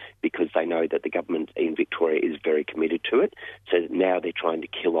ban because they know that the government in Victoria is very committed to it. So now they're trying to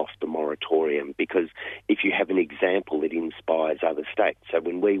kill off the moratorium because if you have an example, it inspires other states. So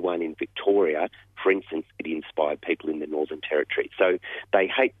when we won in Victoria, for instance, it inspired people in the Northern Territory. So they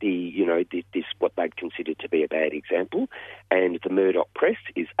hate this what they'd consider to be a bad example, and the Murdoch press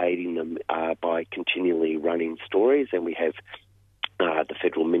is aiding them by continually running stories, and we have the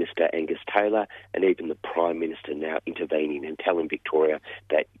Federal Minister, Angus Taylor, and even the Prime Minister now intervening and telling Victoria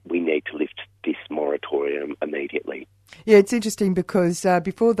that we need to lift this moratorium immediately. Yeah, it's interesting because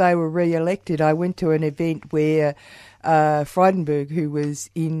before they were re-elected, I went to an event where Frydenberg, who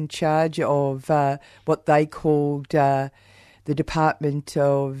was in charge of what they called the Department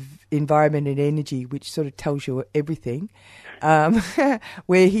of Environment and Energy, which sort of tells you everything,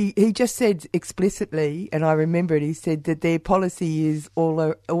 where he just said explicitly, and I remember it, he said that their policy is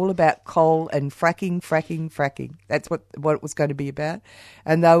all about coal and fracking. That's what it was going to be about.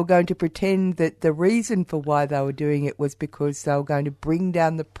 And they were going to pretend that the reason for why they were doing it was because they were going to bring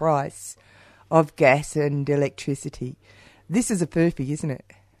down the price of gas and electricity. This is a furphy, isn't it?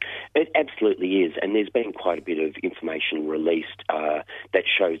 It absolutely is, and there's been quite a bit of information released that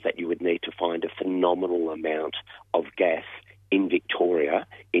shows that you would need to find a phenomenal amount of gas in Victoria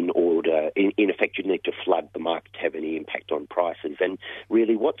in effect, you'd need to flood the market to have any impact on prices. And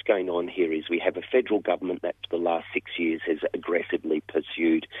really what's going on here is we have a federal government that for the last 6 years has aggressively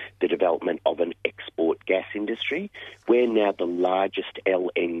pursued the development of an export gas industry. We're now the largest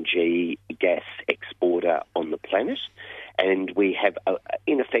LNG gas exporter on the planet. And we have,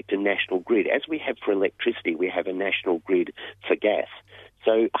 in effect, a national grid. As we have for electricity, we have a national grid for gas.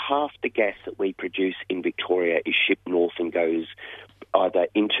 So half the gas that we produce in Victoria is shipped north and goes either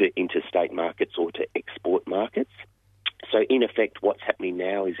into interstate markets or to export markets. So in effect, what's happening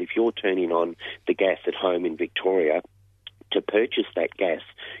now is if you're turning on the gas at home in Victoria, to purchase that gas,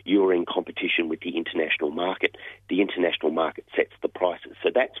 you're in competition with the international market. The international market sets the prices. So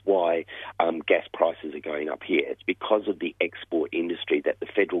that's why gas prices are going up here. It's because of the export industry that the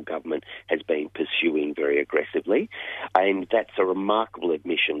federal government has been pursuing very aggressively. And that's a remarkable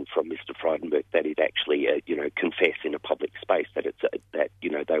admission from Mr. Frydenberg that he'd actually, confess in a public space that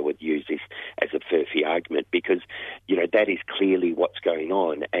they would use this as a furphy argument because, that is clearly what's going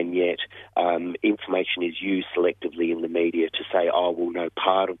on. And yet information is used selectively in the media to say,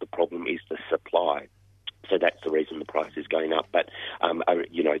 part of the problem is the supply. So that's the reason the price is going up. But,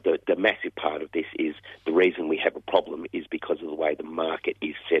 the massive part of this is the reason we have a problem is because of the way the market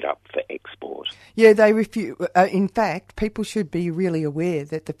is set up for export. Yeah, they refuse. In fact, people should be really aware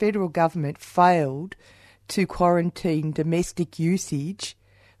that the federal government failed to quarantine domestic usage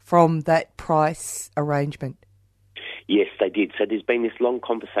from that price arrangement. Yes, they did. So there's been this long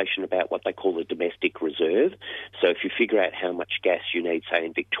conversation about what they call the domestic reserve. So if you figure out how much gas you need, say,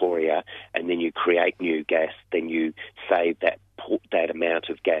 in Victoria, and then you create new gas, then you save that amount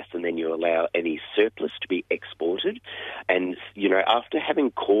of gas and then you allow any surplus to be exported. And, after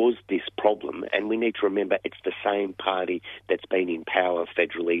having caused this problem, and we need to remember it's the same party that's been in power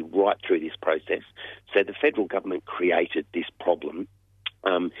federally right through this process. So the federal government created this problem.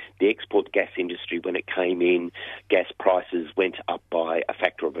 The export gas industry, when it came in, gas prices went up by a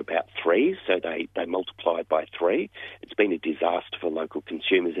factor of about 3, so they multiplied by 3. It's been a disaster for local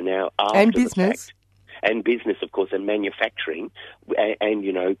consumers, and now after and business. And business, of course, and manufacturing,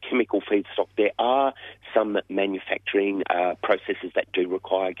 and chemical feedstock. There are some manufacturing processes that do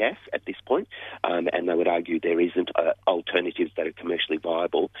require gas at this point, and they would argue there isn't alternatives that are commercially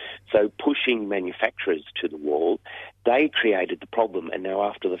viable. So pushing manufacturers to the wall, they created the problem, and now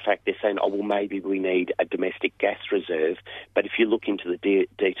after the fact they're saying, maybe we need a domestic gas reserve. But if you look into the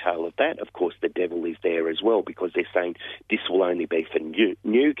detail of that, of course, the devil is there as well, because they're saying this will only be for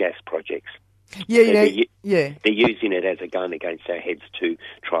new gas projects. Yeah, They're using it as a gun against our heads to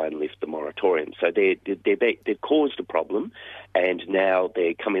try and lift the moratorium. So they've caused a problem, and now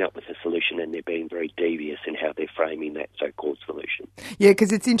they're coming up with a solution, and they're being very devious in how they're framing that so-called solution. Yeah,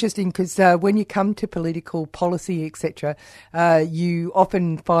 because it's interesting because when you come to political policy, etc., you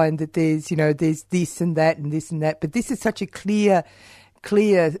often find that there's this and that and this and that, but this is such a clear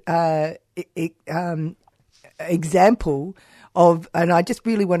example and I just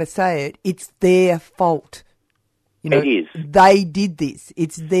really want to say it, it's their fault. You know, it is. They did this.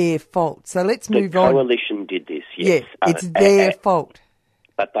 It's their fault. So let's move on. The coalition did this, yes. Yeah, it's their fault.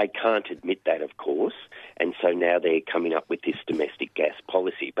 But they can't admit that, of course, and so now they're coming up with this domestic gas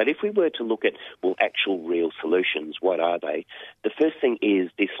policy. But if we were to look at, well, actual real solutions, what are they? The first thing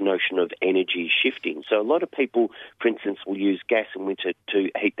is this notion of energy shifting. So a lot of people, for instance, will use gas in winter to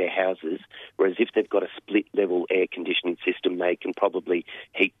heat their houses, whereas if they've got a split-level air conditioning system, they can probably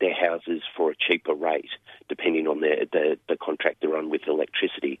heat their houses for a cheaper rate, depending on the contract they're on with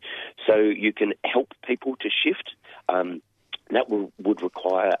electricity. So you can help people to shift. That would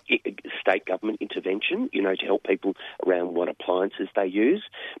require state government intervention, you know, to help people around what appliances they use.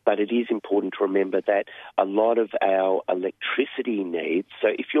 But it is important to remember that a lot of our electricity needs, so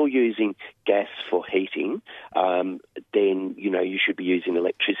if you're using gas for heating, then, you know, you should be using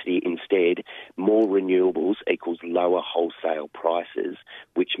electricity instead. More renewables equals lower wholesale prices,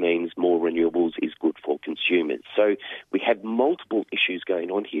 which means more renewables is good for consumers. So we have multiple issues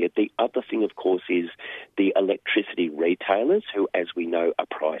going on here. The other thing, of course, is the electricity retailers, who, as we know, are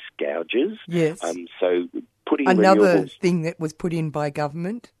price gougers. Yes. So putting another renewables... thing that was put in by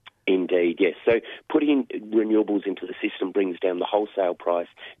government. Indeed, yes. So putting renewables into the system brings down the wholesale price.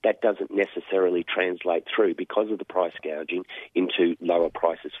 That doesn't necessarily translate through, because of the price gouging, into lower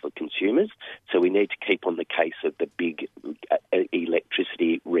prices for consumers. So we need to keep on the case of the big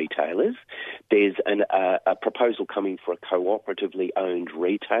electricity retailers. There's a proposal coming for a cooperatively owned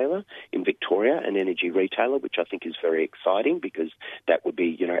retailer in Victoria, an energy retailer, which I think is very exciting, because that would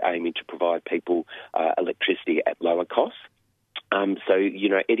be, you know, aiming to provide people electricity at lower costs. So, you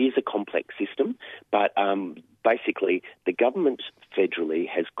know, it is a complex system, but basically the government federally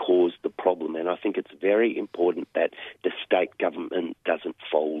has caused the problem, and I think it's very important that the state government doesn't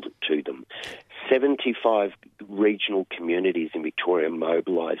fold to them. 75 regional communities in Victoria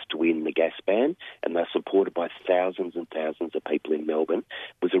mobilised to win the gas ban, and they're supported by thousands and thousands of people in Melbourne.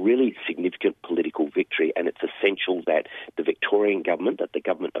 It was a really significant political victory, and it's essential that the Victorian government, that the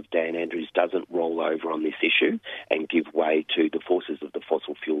government of Dan Andrews, doesn't roll over on this issue and give way to the forces of the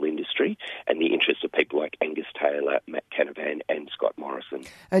fossil fuel industry and the interests of people like Angus Taylor, Matt Canavan and Scott Morrison.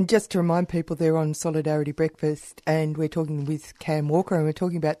 And just to remind people, they're on Solidarity Breakfast, and we're talking with Cam Walker, and we're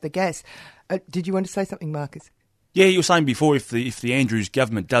talking about the gas. Did you want to say something, Marcus? Yeah, you were saying before, if the Andrews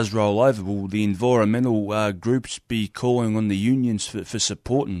government does roll over, will the environmental groups be calling on the unions for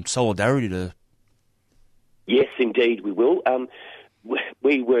support and solidarity to... Yes, indeed, we will.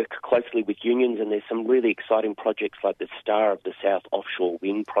 We work closely with unions, and there's some really exciting projects like the Star of the South offshore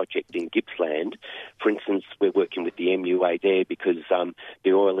wind project in Gippsland. For instance, we're working with the MUA there because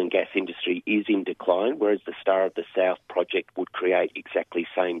the oil and gas industry is in decline, whereas the Star of the South project would create exactly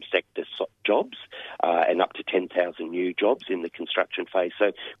same sector jobs and up to 10,000 new jobs in the construction phase.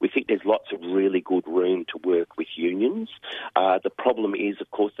 So we think there's lots of really good room to work with unions. The problem is,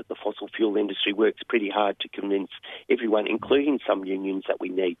 of course, that the fossil fuel industry works pretty hard to convince everyone, including some unions, that we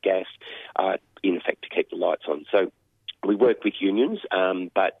need gas, in effect, to keep the lights on. So we work with unions,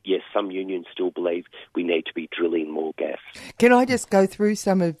 but yes, some unions still believe we need to be drilling more gas. Can I just go through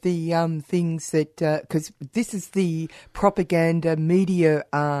some of the things that, because this is the propaganda media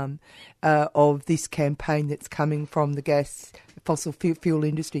arm of this campaign that's coming from the fossil fuel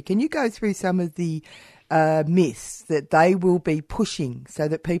industry. Can you go through some of the myths that they will be pushing so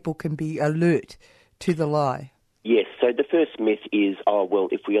that people can be alert to the lie? Yes, so the first myth is,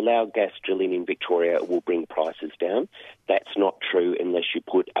 if we allow gas drilling in Victoria, it will bring prices down. That's not true unless you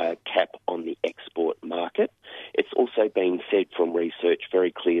put a cap on the export market. It's also been said from research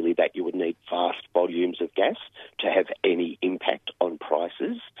very clearly that you would need vast volumes of gas to have any impact on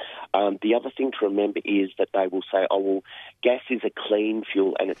prices. The other thing to remember is that they will say, gas is a clean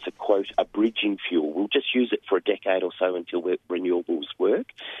fuel and it's a, quote, a bridging fuel. We'll just use it for a decade or so until renewables work.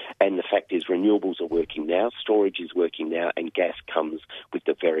 And the fact is renewables are working now, storage is working now, and gas comes with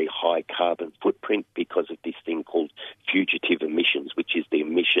a very high carbon footprint because of this thing called fugitive emissions, which is the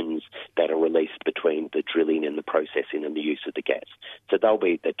emissions that are released between the drilling and the processing and the use of the gas. So they'll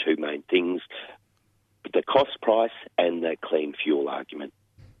be the two main things, the cost price and the clean fuel argument.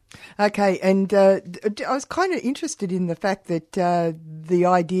 Okay, and I was kind of interested in the fact that the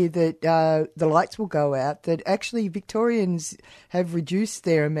idea that the lights will go out, that actually Victorians have reduced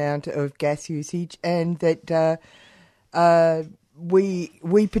their amount of gas usage and that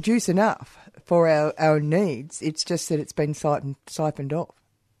we produce enough for our needs. It's just that it's been siphoned off.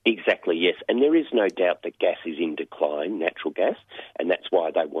 Exactly, yes. And there is no doubt that gas is in decline, natural gas, and that's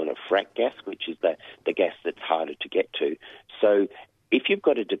why they want to frack gas, which is the gas that's harder to get to. So if you've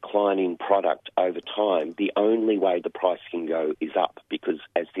got a declining product over time, the only way the price can go is up, because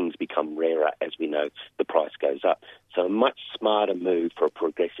as things become rarer, as we know, the price goes up. So a much smarter move for a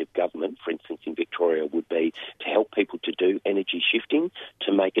progressive government, for instance in Victoria, would be to help people to do energy shifting,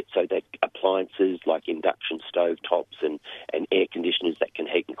 to make it so that appliances like induction stove tops and air conditioners that can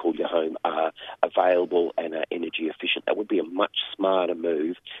heat and cool your home are available and are energy efficient. That would be a much smarter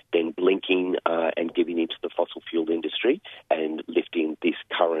move than blinking and giving into the fossil fuel industry and lifting this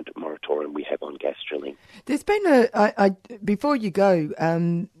current moratorium we have on gas drilling. There's been before you go,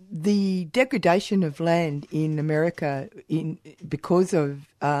 the degradation of land in America because of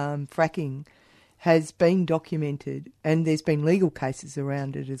fracking has been documented, and there's been legal cases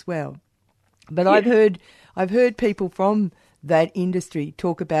around it as well. But yes. I've heard people from that industry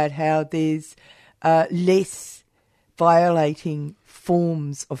talk about how there's less violating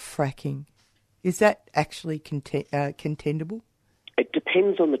forms of fracking. Is that actually contendable? It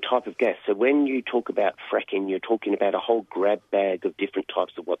depends on the type of gas. So when you talk about fracking, you're talking about a whole grab bag of different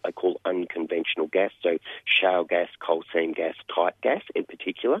types of what they call unconventional gas, so shale gas, coal seam gas, tight gas in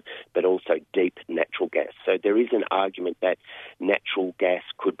particular, but also deep natural gas. So there is an argument that natural gas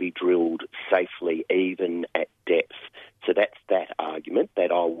could be drilled safely even at depth. So that's that argument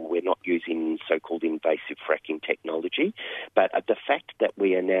that, we're not using so-called invasive fracking technology. But the fact that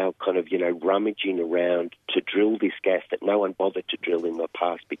we are now kind of, rummaging around to drill this gas that no one bothered to drill in the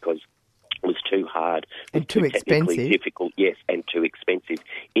past because it was too hard and too technically expensive. Difficult, yes, and too expensive,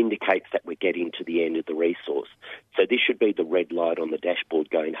 indicates that we're getting to the end of the resource. So this should be the red light on the dashboard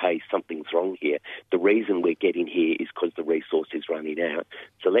going, hey, something's wrong here. The reason we're getting here is because the resource is running out.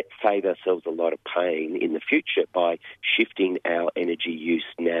 So let's save ourselves a lot of pain in the future by shifting our energy use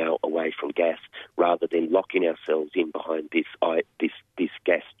now away from gas, rather than locking ourselves in behind this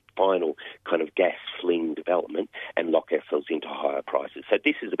gas final kind of gas fling development and lock ourselves into higher prices. So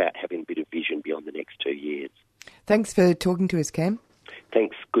this is about having a bit of vision beyond the next 2 years. Thanks for talking to us, Cam.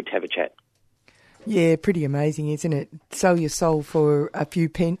 Thanks. Good to have a chat. Yeah, pretty amazing, isn't it? Sell your soul for a few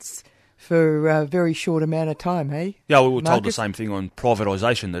pence for a very short amount of time, hey? Yeah, we were told the same thing on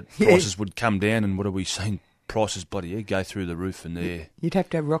privatisation, that prices would come down, and what have we seen? Prices go through the roof, and you'd have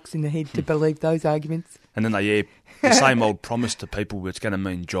to have rocks in the head to believe those arguments. And then the same old promise to people, it's going to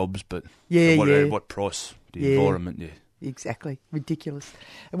mean jobs, but what price? The environment, Exactly. Ridiculous.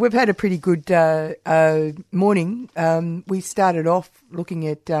 We've had a pretty good morning. We started off looking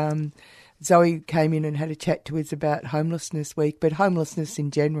at Zoe came in and had a chat to us about Homelessness Week, but homelessness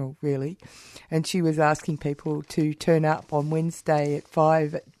in general, really. And she was asking people to turn up on Wednesday at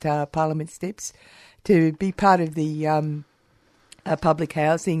 5 at Parliament Steps to be part of the public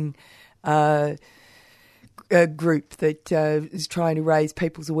housing group that is trying to raise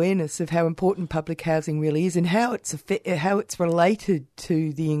people's awareness of how important public housing really is and how it's related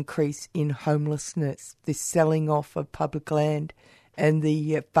to the increase in homelessness, this selling off of public land and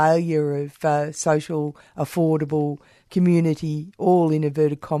the failure of social, affordable community, all in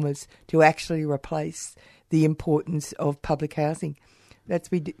inverted commas, to actually replace the importance of public housing.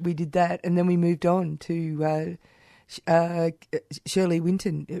 We did that, and then we moved on to Shirley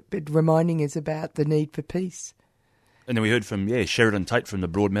Winton, reminding us about the need for peace. And then we heard from Sheridan Tate from the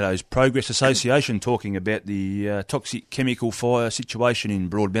Broadmeadows Progress Association talking about the toxic chemical fire situation in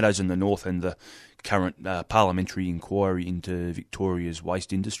Broadmeadows in the north and the current parliamentary inquiry into Victoria's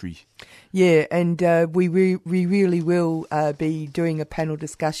waste industry. Yeah, and we really will be doing a panel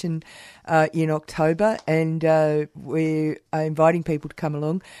discussion in October, and we're inviting people to come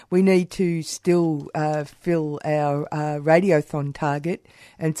along. We need to still fill our radiothon target,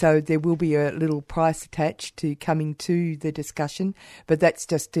 and so there will be a little price attached to coming to the discussion, but that's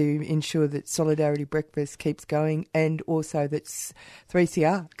just to ensure that Solidarity Breakfast keeps going and also that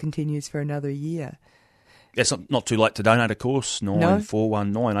 3CR continues for another year. It's not too late to donate, of course.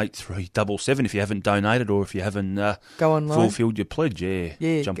 94198377 if you haven't donated or if you haven't go online, fulfilled your pledge.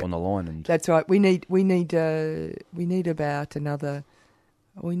 Jump on the line. And that's right. We need about another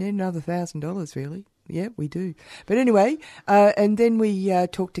 $1,000 really. Yeah, we do. But anyway, and then we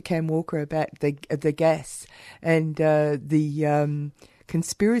talked to Cam Walker about the gas and the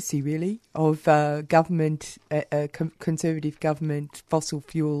conspiracy, really, of government, conservative government, fossil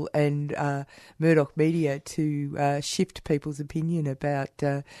fuel and Murdoch media to shift people's opinion about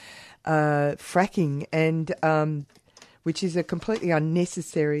fracking, and which is a completely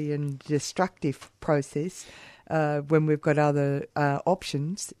unnecessary and destructive process when we've got other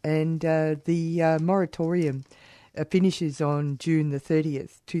options. And the moratorium finishes on June the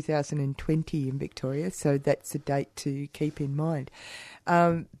 30th, 2020 in Victoria, so that's a date to keep in mind.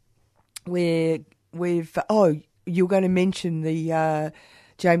 you're going to mention the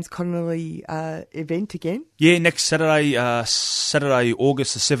James Connolly event again? Yeah, next Saturday,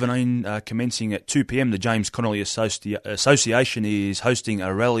 August the 17th, commencing at 2 p.m, the James Connolly Association is hosting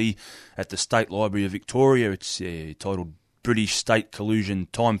a rally at the State Library of Victoria. It's titled British State Collusion,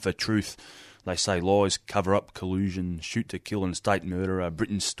 Time for Truth. They say lies, cover up, collusion, shoot to kill and state murder,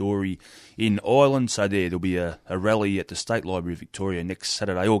 Britain's story in Ireland. So there'll be a rally at the State Library of Victoria next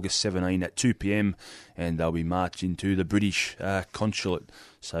Saturday, August 17 at 2 p.m, and they'll be marching to the British consulate.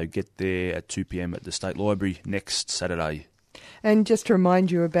 So get there at 2 p.m. at the State Library next Saturday. And just to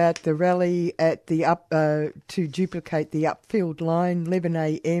remind you about the rally at the to duplicate the Upfield line, 11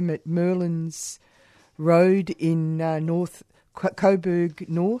 a.m. at Merlin's Road in Coburg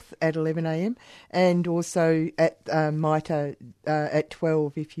North at 11 a.m, and also at MITA at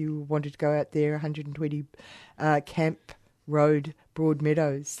 12 if you wanted to go out there, 120 Camp Road,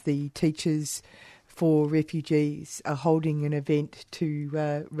 Broadmeadows. The Teachers for Refugees are holding an event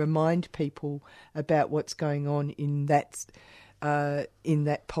to remind people about what's going on in that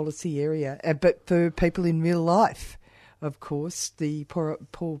policy area. But for people in real life, of course, the poor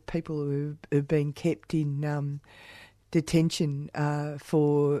people who have been kept in detention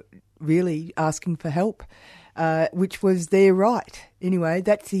for really asking for help, which was their right. Anyway,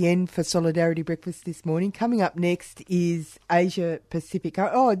 that's the end for Solidarity Breakfast this morning. Coming up next is Asia Pacific.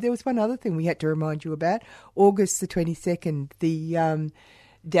 Oh, there was one other thing we had to remind you about. August the 22nd, the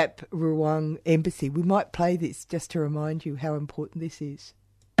Dap Ruang Embassy. We might play this just to remind you how important this is.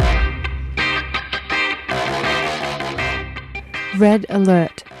 Red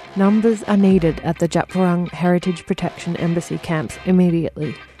alert. Numbers are needed at the Djab Wurrung Heritage Protection Embassy camps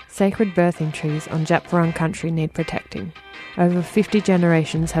immediately. Sacred birthing trees on Djab Wurrung country need protecting. Over 50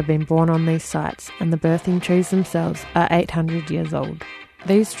 generations have been born on these sites, and the birthing trees themselves are 800 years old.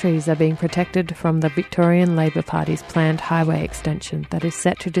 These trees are being protected from the Victorian Labor Party's planned highway extension that is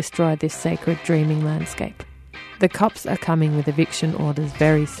set to destroy this sacred dreaming landscape. The cops are coming with eviction orders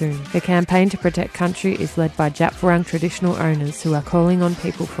very soon. The campaign to protect country is led by Djab Wurrung traditional owners who are calling on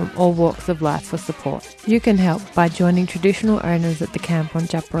people from all walks of life for support. You can help by joining traditional owners at the camp on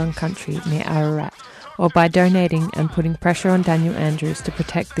Djab Wurrung country near Ararat, or by donating and putting pressure on Daniel Andrews to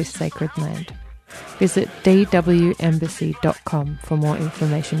protect this sacred land. Visit dwembassy.com for more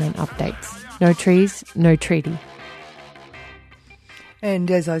information and updates. No trees, no treaty.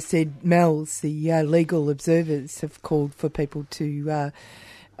 And as I said, MELS, the legal observers, have called for people to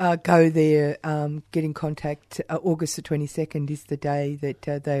go there, get in contact. August the 22nd is the day that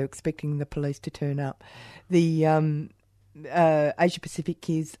they're expecting the police to turn up. The Asia Pacific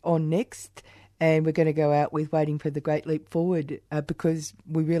is on next, and we're going to go out with Waiting for the Great Leap Forward because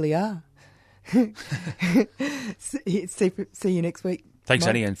we really are. See you next week. Thanks, Mike.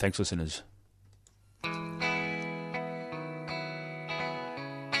 Annie, and thanks, listeners.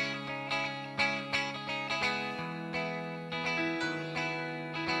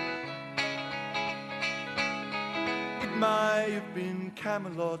 May have been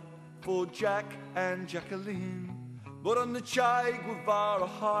Camelot for Jack and Jacqueline, but on the Che Guevara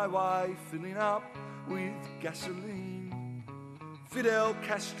highway filling up with gasoline. Fidel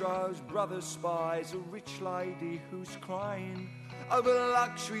Castro's brother spies a rich lady who's crying over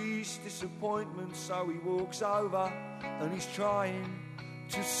luxury's disappointment, so he walks over and he's trying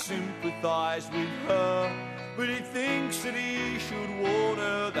to sympathise with her, but he thinks that he should warn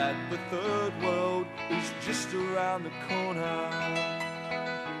her that the third world is just around the corner.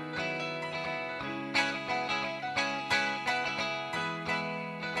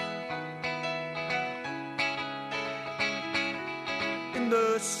 In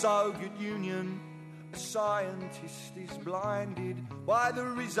the Soviet Union, a scientist is blinded by the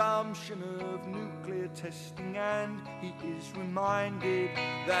resumption of nuclear testing, and he is reminded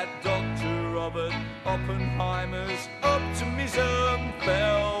that Dr. Robert Oppenheimer's optimism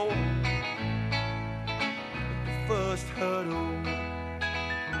fell at the first hurdle.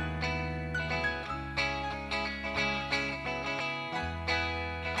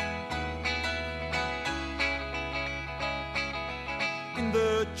 In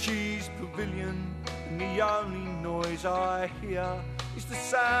the cheese pavilion, and the only noise I hear is the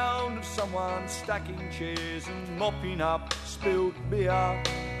sound of someone stacking chairs and mopping up spilled beer,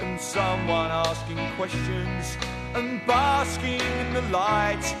 and someone asking questions and basking in the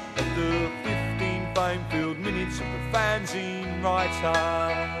light of the 15 fame-filled minutes of the fanzine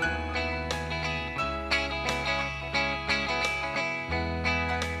writer.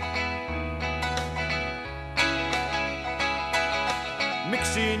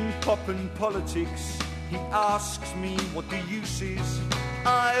 Mixing pop and politics, he asks me what the use is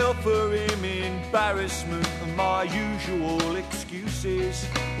I offer him embarrassment and my usual excuses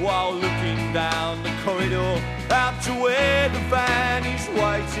while looking down the corridor out to where the van is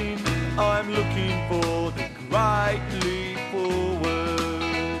waiting. I'm looking for the great leap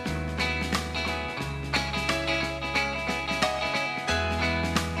forward.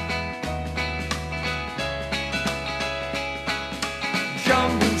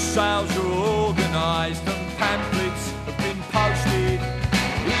 Jumble sales are organised and pamphlets have been posted.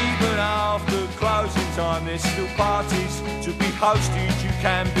 Even after closing time there's still parties to be hosted. You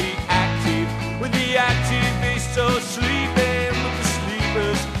can be active when the activists are sleeping with the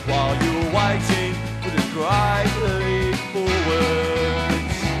sleepers while you're waiting for the great leap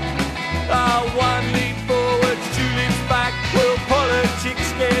forwards. One leap forwards, two leaps back. Will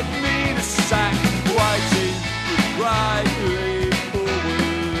politics get me the sack? Waiting for the great leap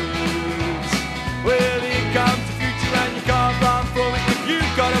forwards. Well, here comes the future and you can't run from it. If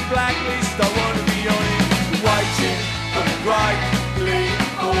you've got a blacklist, I want to be on it. Waiting for the great leap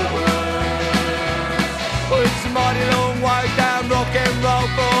forwards. Well, it's a mighty long way down rock and roll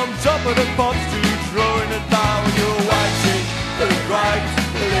from top of the pops to drawing the down. You're waiting for the great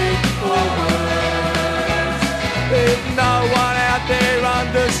leap forwards. If no one out there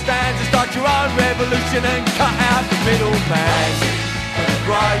understands, start your own revolution and cut out the middleman. For the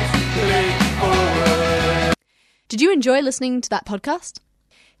great leap forward. Did you enjoy listening to that podcast?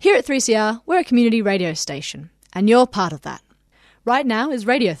 Here at 3CR, we're a community radio station, and you're part of that. Right now is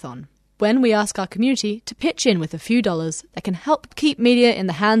Radiothon, when we ask our community to pitch in with a few dollars that can help keep media in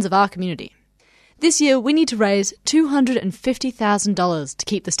the hands of our community. This year, we need to raise $250,000 to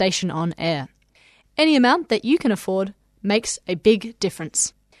keep the station on air. Any amount that you can afford makes a big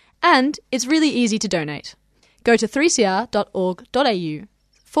difference. And it's really easy to donate. Go to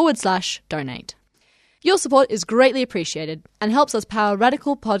 3cr.org.au/donate. Your support is greatly appreciated and helps us power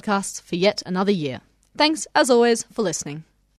radical podcasts for yet another year. Thanks, as always, for listening.